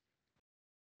hippocampus.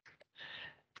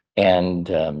 And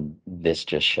this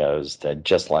just shows that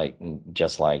just like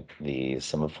the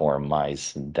simiform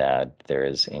mice, that there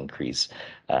is increased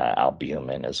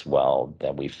albumin as well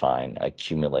that we find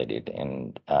accumulated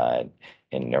in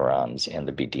neurons in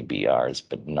the BTBRs,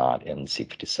 but not in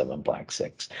C57 black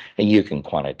 6. And you can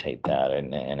quantitate that,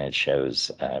 and it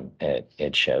shows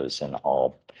it shows in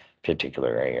all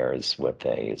particular areas with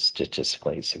a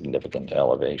statistically significant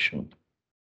elevation.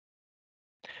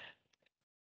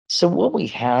 So what we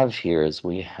have here is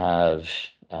we have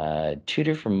two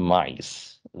different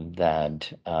mice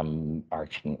that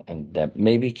that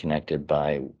may be connected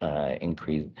by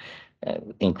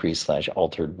increased slash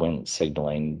altered Wnt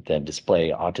signaling that display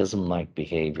autism-like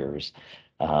behaviors,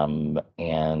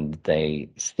 and they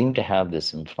seem to have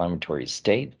this inflammatory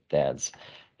state that's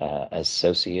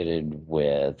associated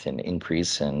with an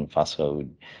increase in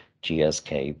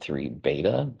phospho-GSK3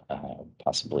 beta,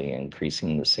 possibly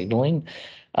increasing the signaling.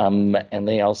 And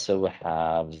they also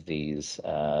have these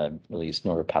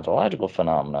neuropathological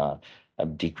phenomena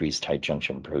of decreased tight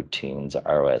junction proteins,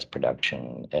 ROS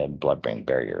production, and blood-brain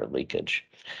barrier leakage.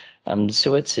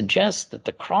 So it suggests that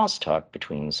the crosstalk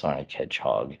between sonic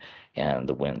hedgehog and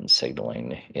the Wnt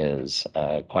signaling is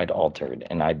quite altered.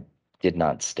 And I did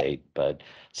not state, but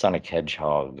sonic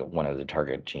hedgehog, one of the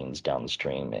target genes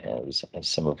downstream is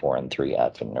semaphorin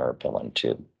 3F and neuropilin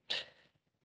 2.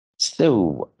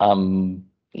 So,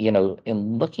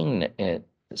 in looking at,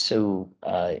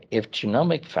 if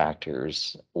genomic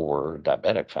factors or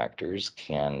diabetic factors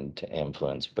can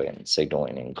influence brain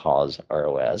signaling and cause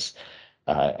ROS,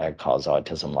 cause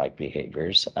autism-like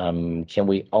behaviors, can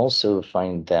we also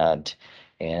find that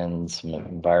in some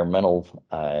environmental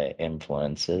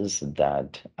influences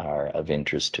that are of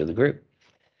interest to the group?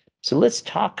 So let's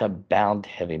talk about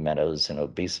heavy metals and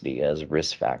obesity as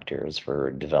risk factors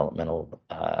for developmental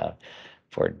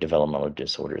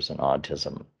disorders and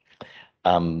autism.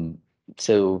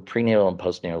 So prenatal and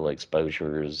postnatal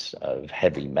exposures of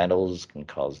heavy metals can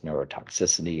cause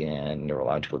neurotoxicity and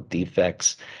neurological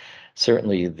defects.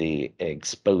 Certainly, the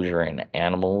exposure in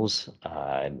animals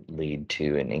lead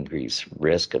to an increased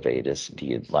risk of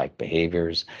ASD-like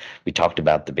behaviors. We talked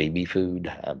about the baby food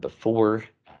before,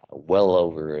 well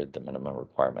over the minimum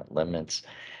requirement limits.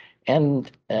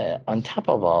 And on top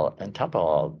of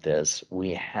all this,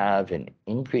 we have an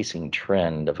increasing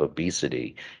trend of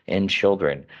obesity in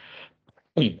children,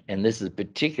 and this is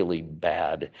particularly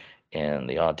bad in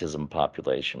the autism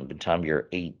population. By the time you're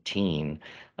 18,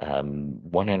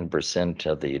 100%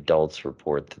 of the adults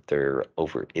report that they're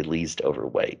at least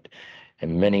overweight,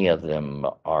 and many of them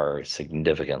are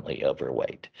significantly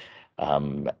overweight.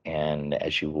 And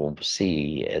as you will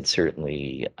see, it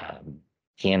certainly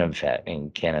can in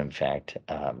fact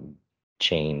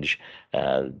change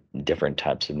different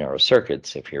types of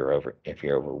neurocircuits if you're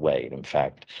overweight. In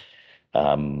fact,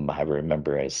 I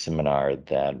remember a seminar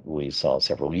that we saw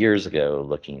several years ago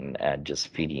looking at just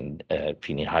feeding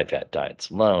high-fat diets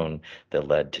alone that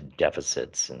led to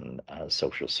deficits in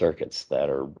social circuits that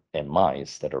are in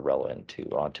mice that are relevant to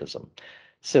autism.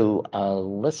 So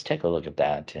let's take a look at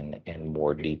that in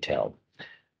more detail.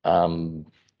 And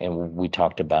we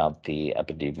talked about the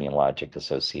epidemiologic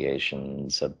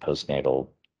associations of postnatal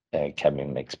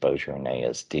cadmium exposure and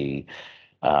ASD.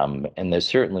 And there's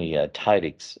certainly a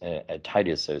tight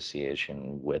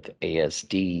association with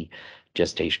ASD,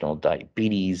 gestational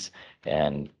diabetes,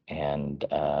 and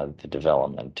the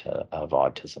development of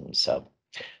autism. So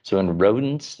in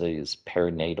rodents, these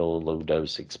perinatal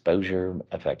low-dose exposure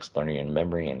affects learning and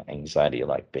memory and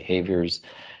anxiety-like behaviors.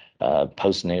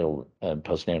 Postnatal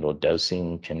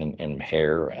dosing can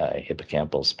impair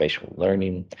hippocampal spatial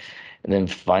learning. And then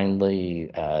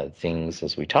finally, things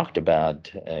as we talked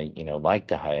about, like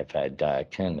the high-fat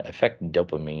diet can affect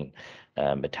dopamine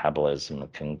metabolism,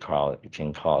 can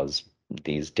cause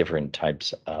these different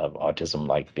types of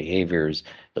autism-like behaviors,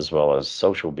 as well as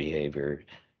social behavior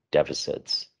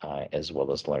deficits, as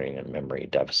well as learning and memory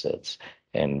deficits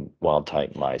in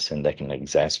wild-type mice, and that can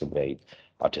exacerbate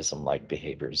autism-like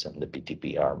behaviors in the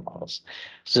BTBR models.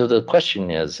 So the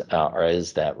question is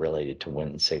that related to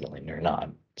Wnt signaling or not?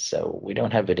 So we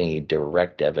don't have any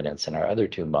direct evidence in our other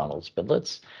two models, but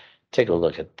let's take a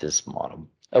look at this model.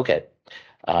 Okay,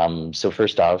 so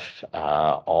first off,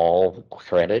 all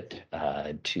credit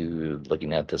to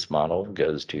looking at this model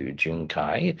goes to Jun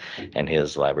Kai and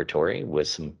his laboratory with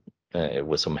some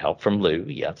help from Lou.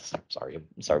 Yes, sorry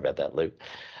about that, Lou.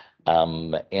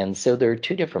 And so there are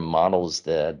two different models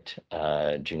that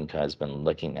Junkai has been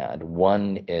looking at.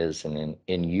 One is an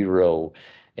in utero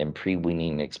and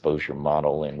pre-weaning exposure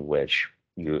model in which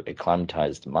you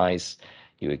acclimatize the mice,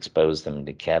 you expose them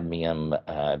to cadmium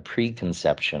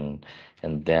pre-conception,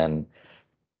 and then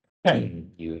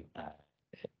you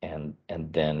and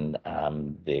then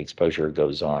the exposure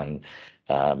goes on,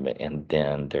 and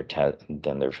then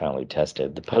they're finally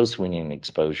tested. The post-weaning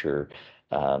exposure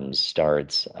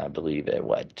starts, I believe, at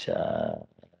what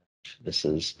this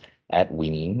is at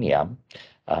weaning, yeah,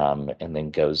 and then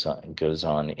goes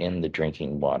on in the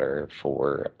drinking water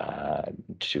for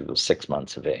to 6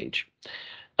 months of age.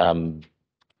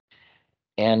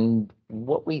 And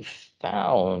what we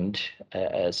found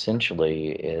essentially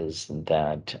is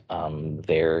that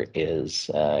there is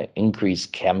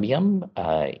increased cadmium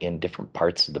in different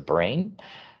parts of the brain.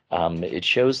 It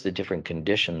shows the different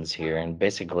conditions here, and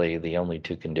basically the only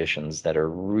two conditions that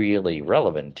are really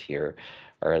relevant here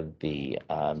are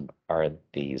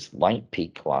these light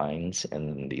pink lines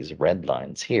and these red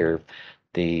lines here.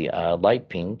 The light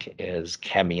pink is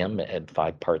cadmium at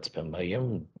 5 parts per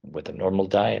million with a normal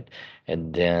diet,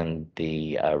 and then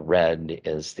the red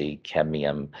is the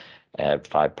cadmium at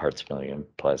 5 parts per million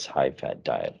plus high-fat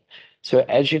diet. So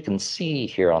as you can see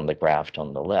here on the graph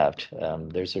on the left,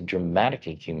 there's a dramatic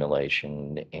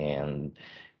accumulation in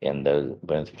the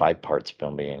with 5 parts per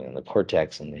million in the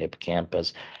cortex and the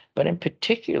hippocampus. But in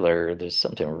particular, there's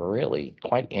something really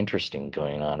quite interesting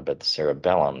going on about the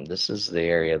cerebellum. This is the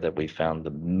area that we found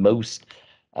the most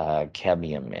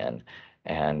cadmium in,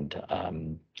 and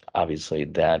obviously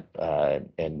that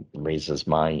and raises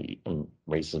my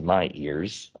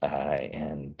ears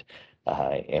and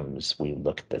as we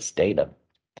look at this data.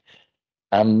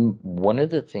 One of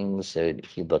the things that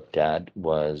he looked at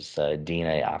was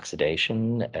DNA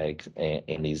oxidation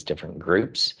in these different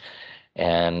groups.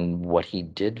 And what he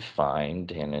did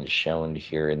find, and is shown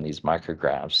here in these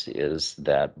micrographs, is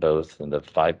that both the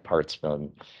 5 parts per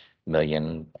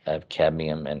million of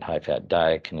cadmium and high-fat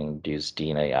diet can induce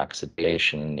DNA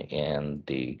oxidation in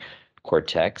the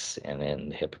cortex and in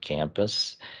the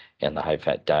hippocampus, and the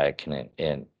high-fat diet can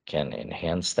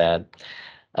enhance that.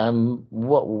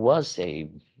 What was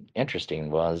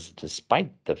interesting was,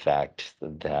 despite the fact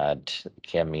that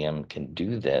cadmium can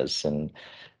do this,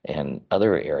 and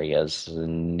other areas,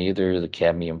 neither the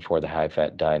cadmium or the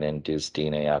high-fat diet induced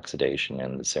DNA oxidation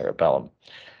in the cerebellum.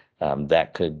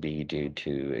 That could be due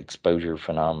to exposure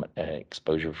phenomena,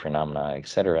 et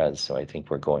cetera. So I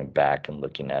think we're going back and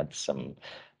looking at some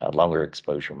longer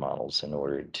exposure models in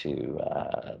order to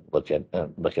look at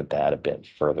that a bit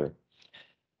further.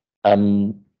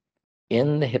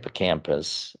 In the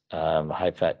hippocampus,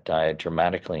 high-fat diet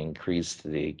dramatically increased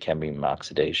the cadmium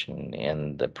oxidation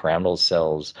in the pyramidal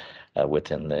cells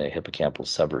within the hippocampal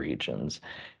subregions,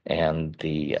 and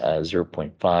the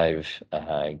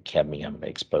 0.5 cadmium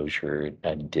exposure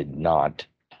did not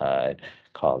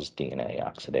cause DNA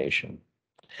oxidation.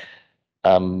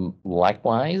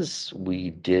 Likewise,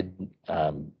 we did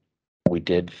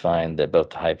find that both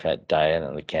the high-fat diet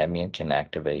and the cadmium can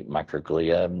activate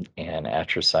microglia and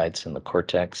astrocytes in the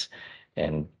cortex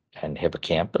and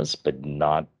hippocampus, but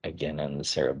not again in the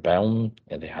cerebellum.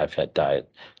 And the high-fat diet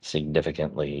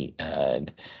significantly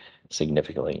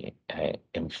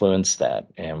influenced that,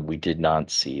 and we did not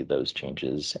see those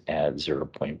changes at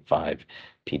 0.5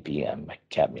 ppm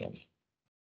cadmium.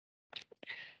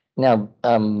 Now,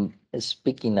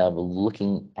 speaking of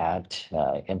looking at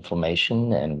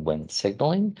inflammation and Wnt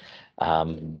signaling,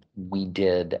 we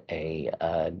did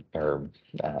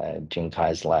Jing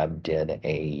Kai's lab did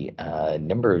a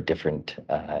number of different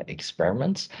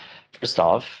experiments. First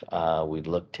off, we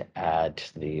looked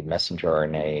at the messenger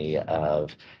RNA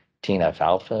of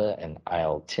TNF-alpha and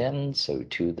IL-10, so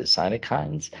two of the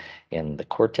cytokines in the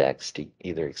cortex,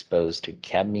 either exposed to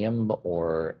cadmium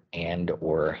or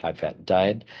high-fat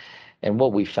diet. And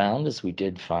what we found is we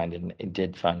did find an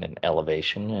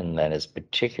elevation, and that is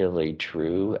particularly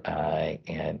true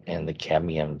in the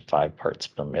cadmium 5 parts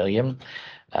per million.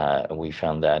 We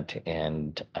found that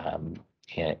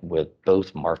with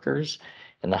both markers,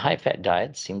 and the high-fat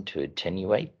diet seemed to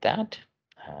attenuate that,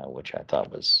 which I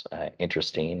thought was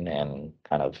interesting and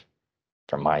kind of,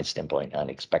 from my standpoint,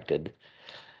 unexpected.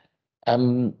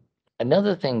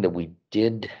 Another thing that we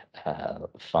did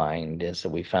find is that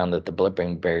we found that the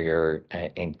blood-brain barrier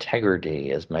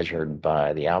integrity, as measured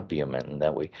by the albumin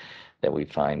that we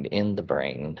find in the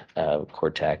brain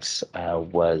cortex,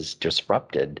 was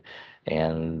disrupted,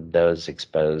 and those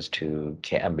exposed to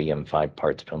cadmium 5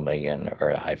 parts per million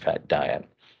or a high-fat diet.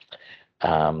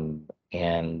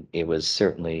 And it was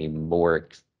certainly more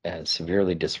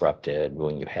severely disrupted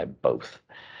when you had both.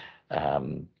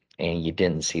 And you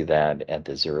didn't see that at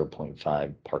the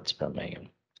 0.5 parts per million.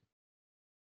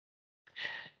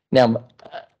 Now,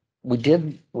 we've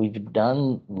been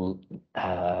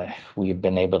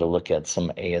able to look at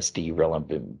some ASD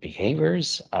relevant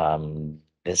behaviors.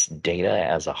 This data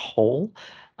as a whole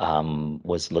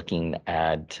was looking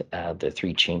at the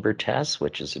 3-chamber test,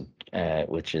 which is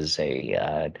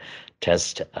a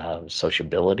test of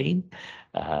sociability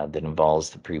that involves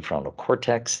the prefrontal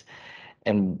cortex.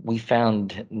 And we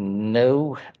found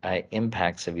no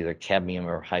impacts of either cadmium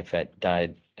or high-fat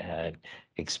diet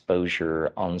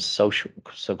exposure on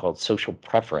so-called social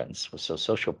preference. So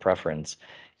social preference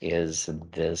is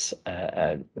this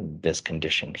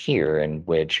condition here in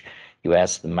which you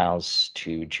ask the mouse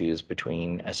to choose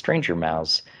between a stranger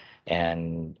mouse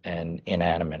and an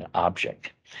inanimate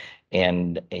object.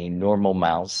 And a normal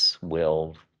mouse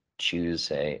will choose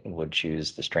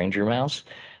the stranger mouse.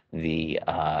 The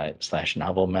slash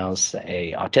novel mouse,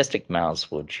 a autistic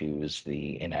mouse will choose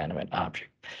the inanimate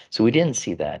object. So we didn't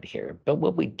see that here, but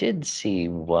what we did see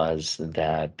was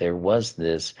that there was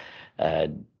this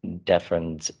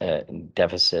deficits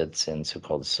in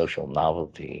so-called social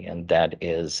novelty, and that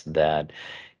is that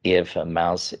if a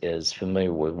mouse is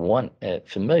familiar with one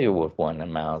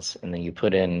mouse, and then you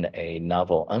put in a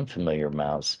novel unfamiliar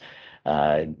mouse,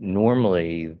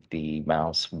 normally the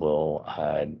mouse will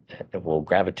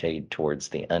gravitate towards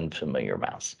the unfamiliar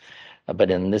mouse.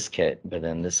 But in this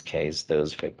case,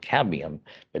 those with cadmium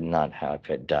but not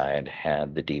high-fat diet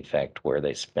had the defect where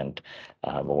they spent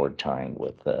more time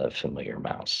with the familiar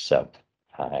mouse. So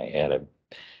I had a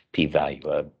p-value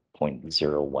of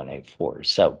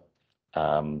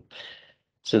 0.0184.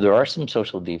 So there are some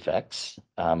social defects.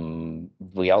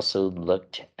 We also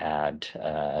looked at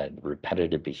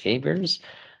repetitive behaviors.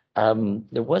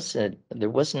 There was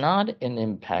not an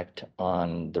impact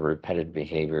on the repetitive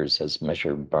behaviors as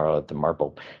measured by the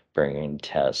marble bearing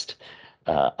test,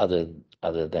 other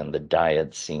than the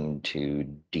diet seemed to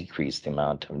decrease the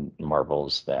amount of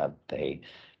marbles that they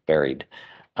buried.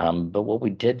 But what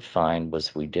we did find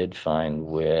with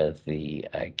the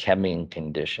cadmium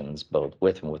conditions, both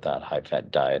with and without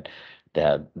high-fat diet,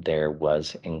 that there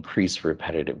was increased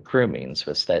repetitive grooming.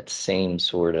 So it's that same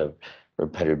sort of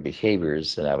repetitive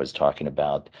behaviors that I was talking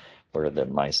about, where the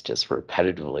mice just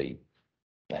repetitively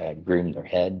groom their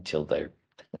head till they're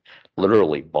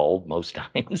literally bald most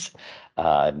times,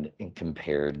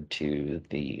 compared to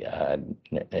the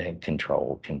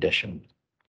control condition.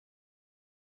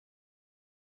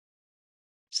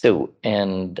 So,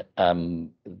 and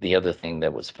the other thing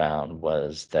that was found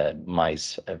was that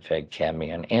mice fed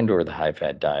cadmium and or the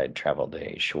high-fat diet traveled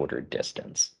a shorter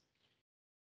distance.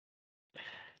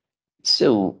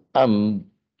 So,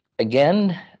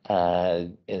 again,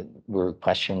 we're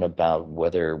questioning about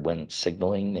whether Wnt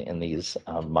signaling in these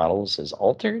models is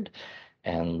altered.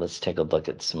 And let's take a look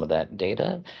at some of that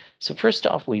data. So first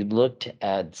off, we looked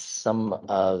at some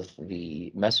of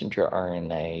the messenger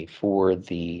RNA for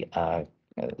the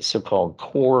so-called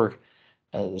core,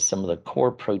 some of the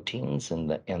core proteins in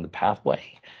the pathway.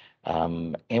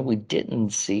 And we didn't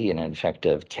see an effect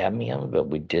of cadmium, but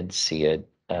we did see an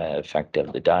effect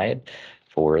of the diet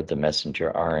for the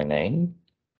messenger RNA.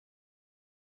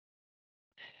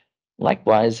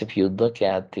 Likewise, if you look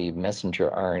at the messenger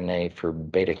RNA for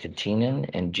beta-catenin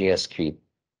and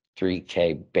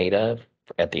GSK3K beta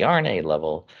at the RNA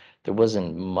level, there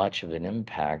wasn't much of an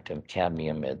impact of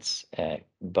cadmium,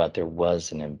 but there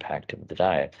was an impact of the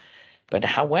diet. But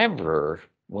however,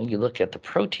 when you look at the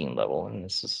protein level, and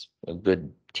this is a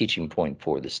good teaching point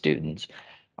for the students,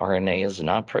 RNA is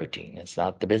not protein, it's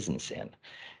not the business end.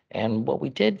 And what we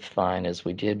did find is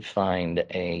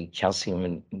a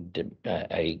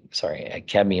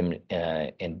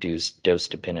cadmium-induced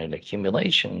dose-dependent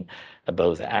accumulation of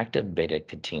both active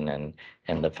beta-catenin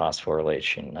and the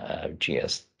phosphorylation of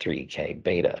GS3K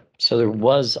beta. So there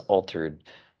was altered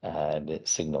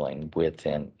signaling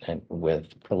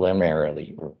with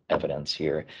preliminary evidence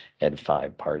here at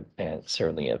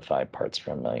certainly at 5 parts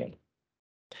per million.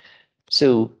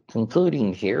 So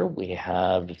concluding here, we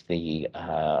have the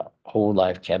whole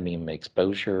life cadmium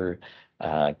exposure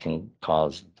can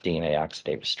cause DNA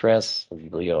oxidative stress,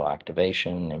 allele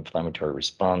activation, inflammatory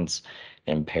response,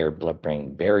 impaired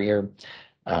blood-brain barrier.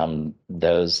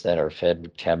 Those that are fed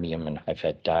with cadmium and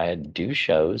high-fat diet do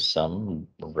show some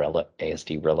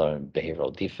ASD-relevant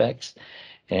behavioral defects,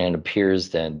 and it appears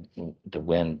that the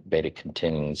Wnt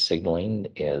beta-containing signaling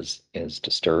is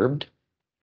disturbed.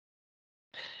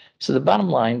 So the bottom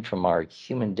line from our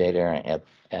human data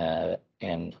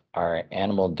and our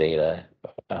animal data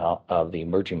of the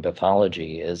emerging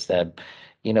pathology is that,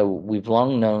 we've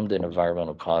long known that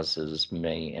environmental causes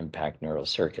may impact neural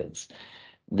circuits.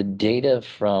 The data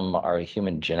from our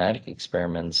human genetic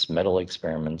experiments, metal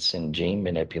experiments, and gene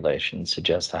manipulation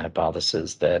suggest the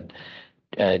hypothesis that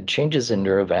changes in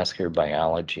neurovascular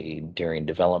biology during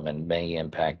development may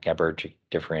impact GABAergic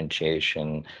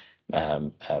differentiation,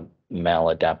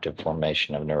 maladaptive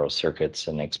formation of neural circuits,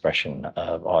 and expression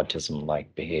of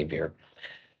autism-like behavior.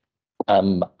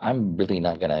 I'm really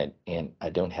not going to, and I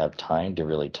don't have time to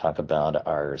really talk about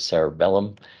our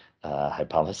cerebellum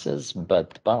hypothesis,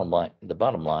 but the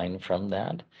bottom line from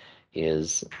that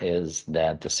is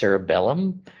that the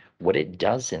cerebellum, what it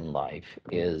does in life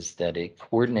is that it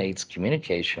coordinates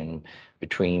communication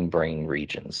between brain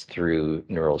regions through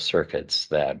neural circuits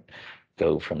that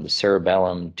go from the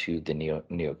cerebellum to the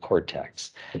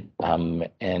neocortex.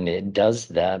 And it does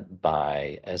that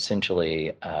by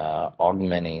essentially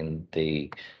augmenting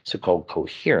the so-called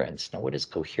coherence. Now, what is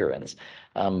coherence?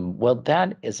 Well,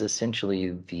 that is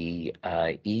essentially the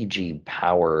EEG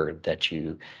power that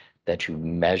you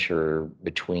measure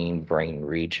between brain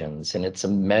regions, and it's a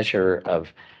measure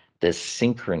of the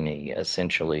synchrony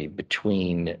essentially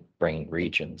between brain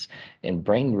regions. And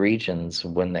brain regions,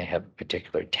 when they have a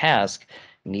particular task,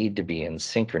 need to be in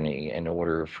synchrony in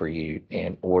order for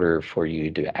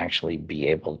you to actually be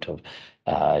able to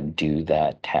do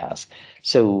that task.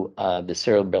 So the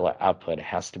cerebellar output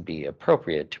has to be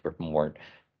appropriate to promote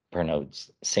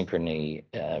synchrony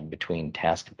between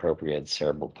task-appropriate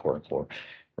cerebral cortical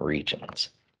regions.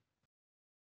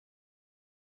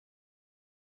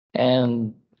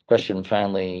 And question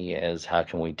finally is, how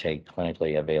can we take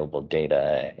clinically available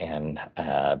data and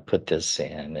put this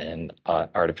in an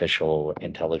artificial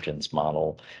intelligence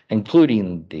model,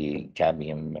 including the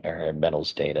cadmium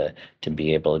metals data, to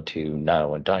be able to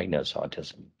know and diagnose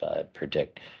autism, but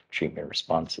predict treatment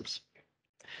responses?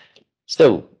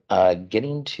 So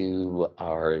getting to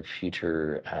our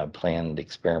future planned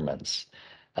experiments.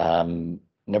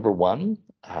 Number one,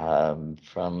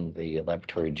 from the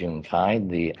laboratory Junkai,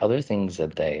 the other things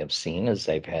that they have seen is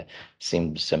they've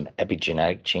seen some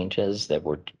epigenetic changes that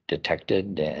were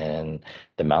detected in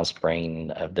the mouse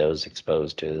brain of those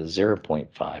exposed to 0.5.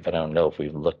 I don't know if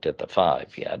we've looked at the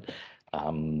 5 yet.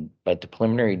 But the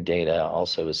preliminary data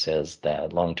also says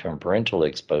that long-term parental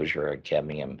exposure of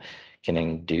cadmium can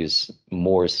induce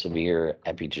more severe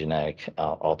epigenetic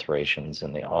alterations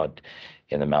in the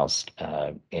mouse,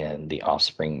 in the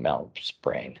offspring mouse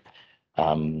brain.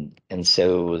 And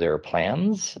so there are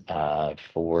plans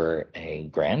for a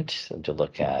grant to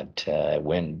look at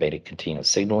Wnt beta-catenin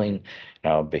signaling,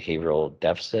 behavioral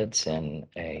deficits, and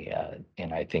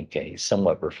I think a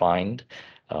somewhat refined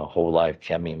whole life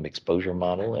cadmium exposure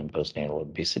model in postnatal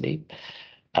obesity.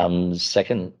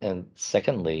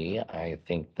 Secondly, I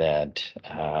think that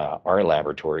our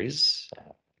laboratories,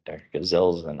 Dr.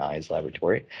 Gazelle's and I's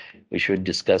laboratory, we should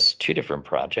discuss 2 different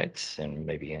projects, and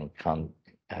maybe in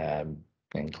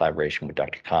collaboration with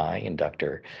Dr. Kai and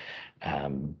Dr.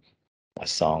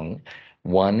 Song.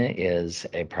 One is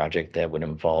a project that would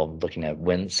involve looking at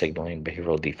Wnt signaling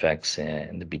behavioral defects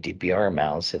in the BDPR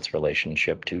mouse, its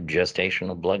relationship to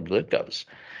gestational blood glucose,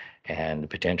 and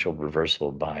potential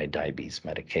reversal by diabetes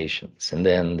medications. And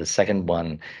then the second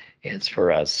one is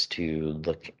for us to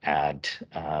look at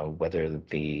whether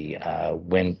the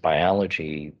Wnt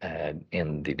biology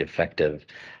in the defective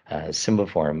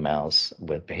symbiform mouse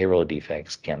with behavioral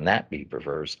defects, can that be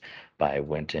reversed by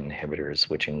Wnt inhibitors,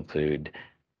 which include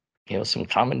some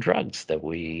common drugs that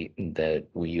we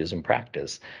use in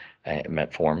practice.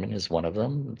 Metformin is one of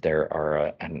them. There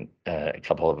are a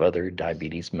couple of other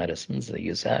diabetes medicines that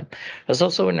use that. There's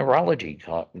also a neurology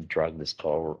drug that's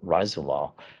called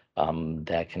Risolol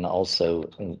that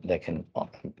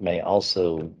may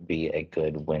also be a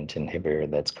good Wnt inhibitor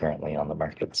that's currently on the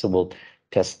market. So we'll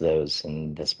test those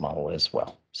in this model as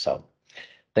well. So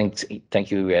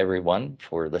thank you everyone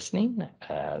for listening.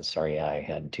 Sorry I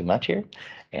had too much here,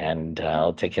 and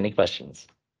I'll take any questions.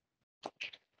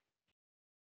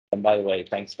 And by the way,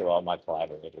 thanks to all my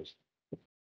collaborators.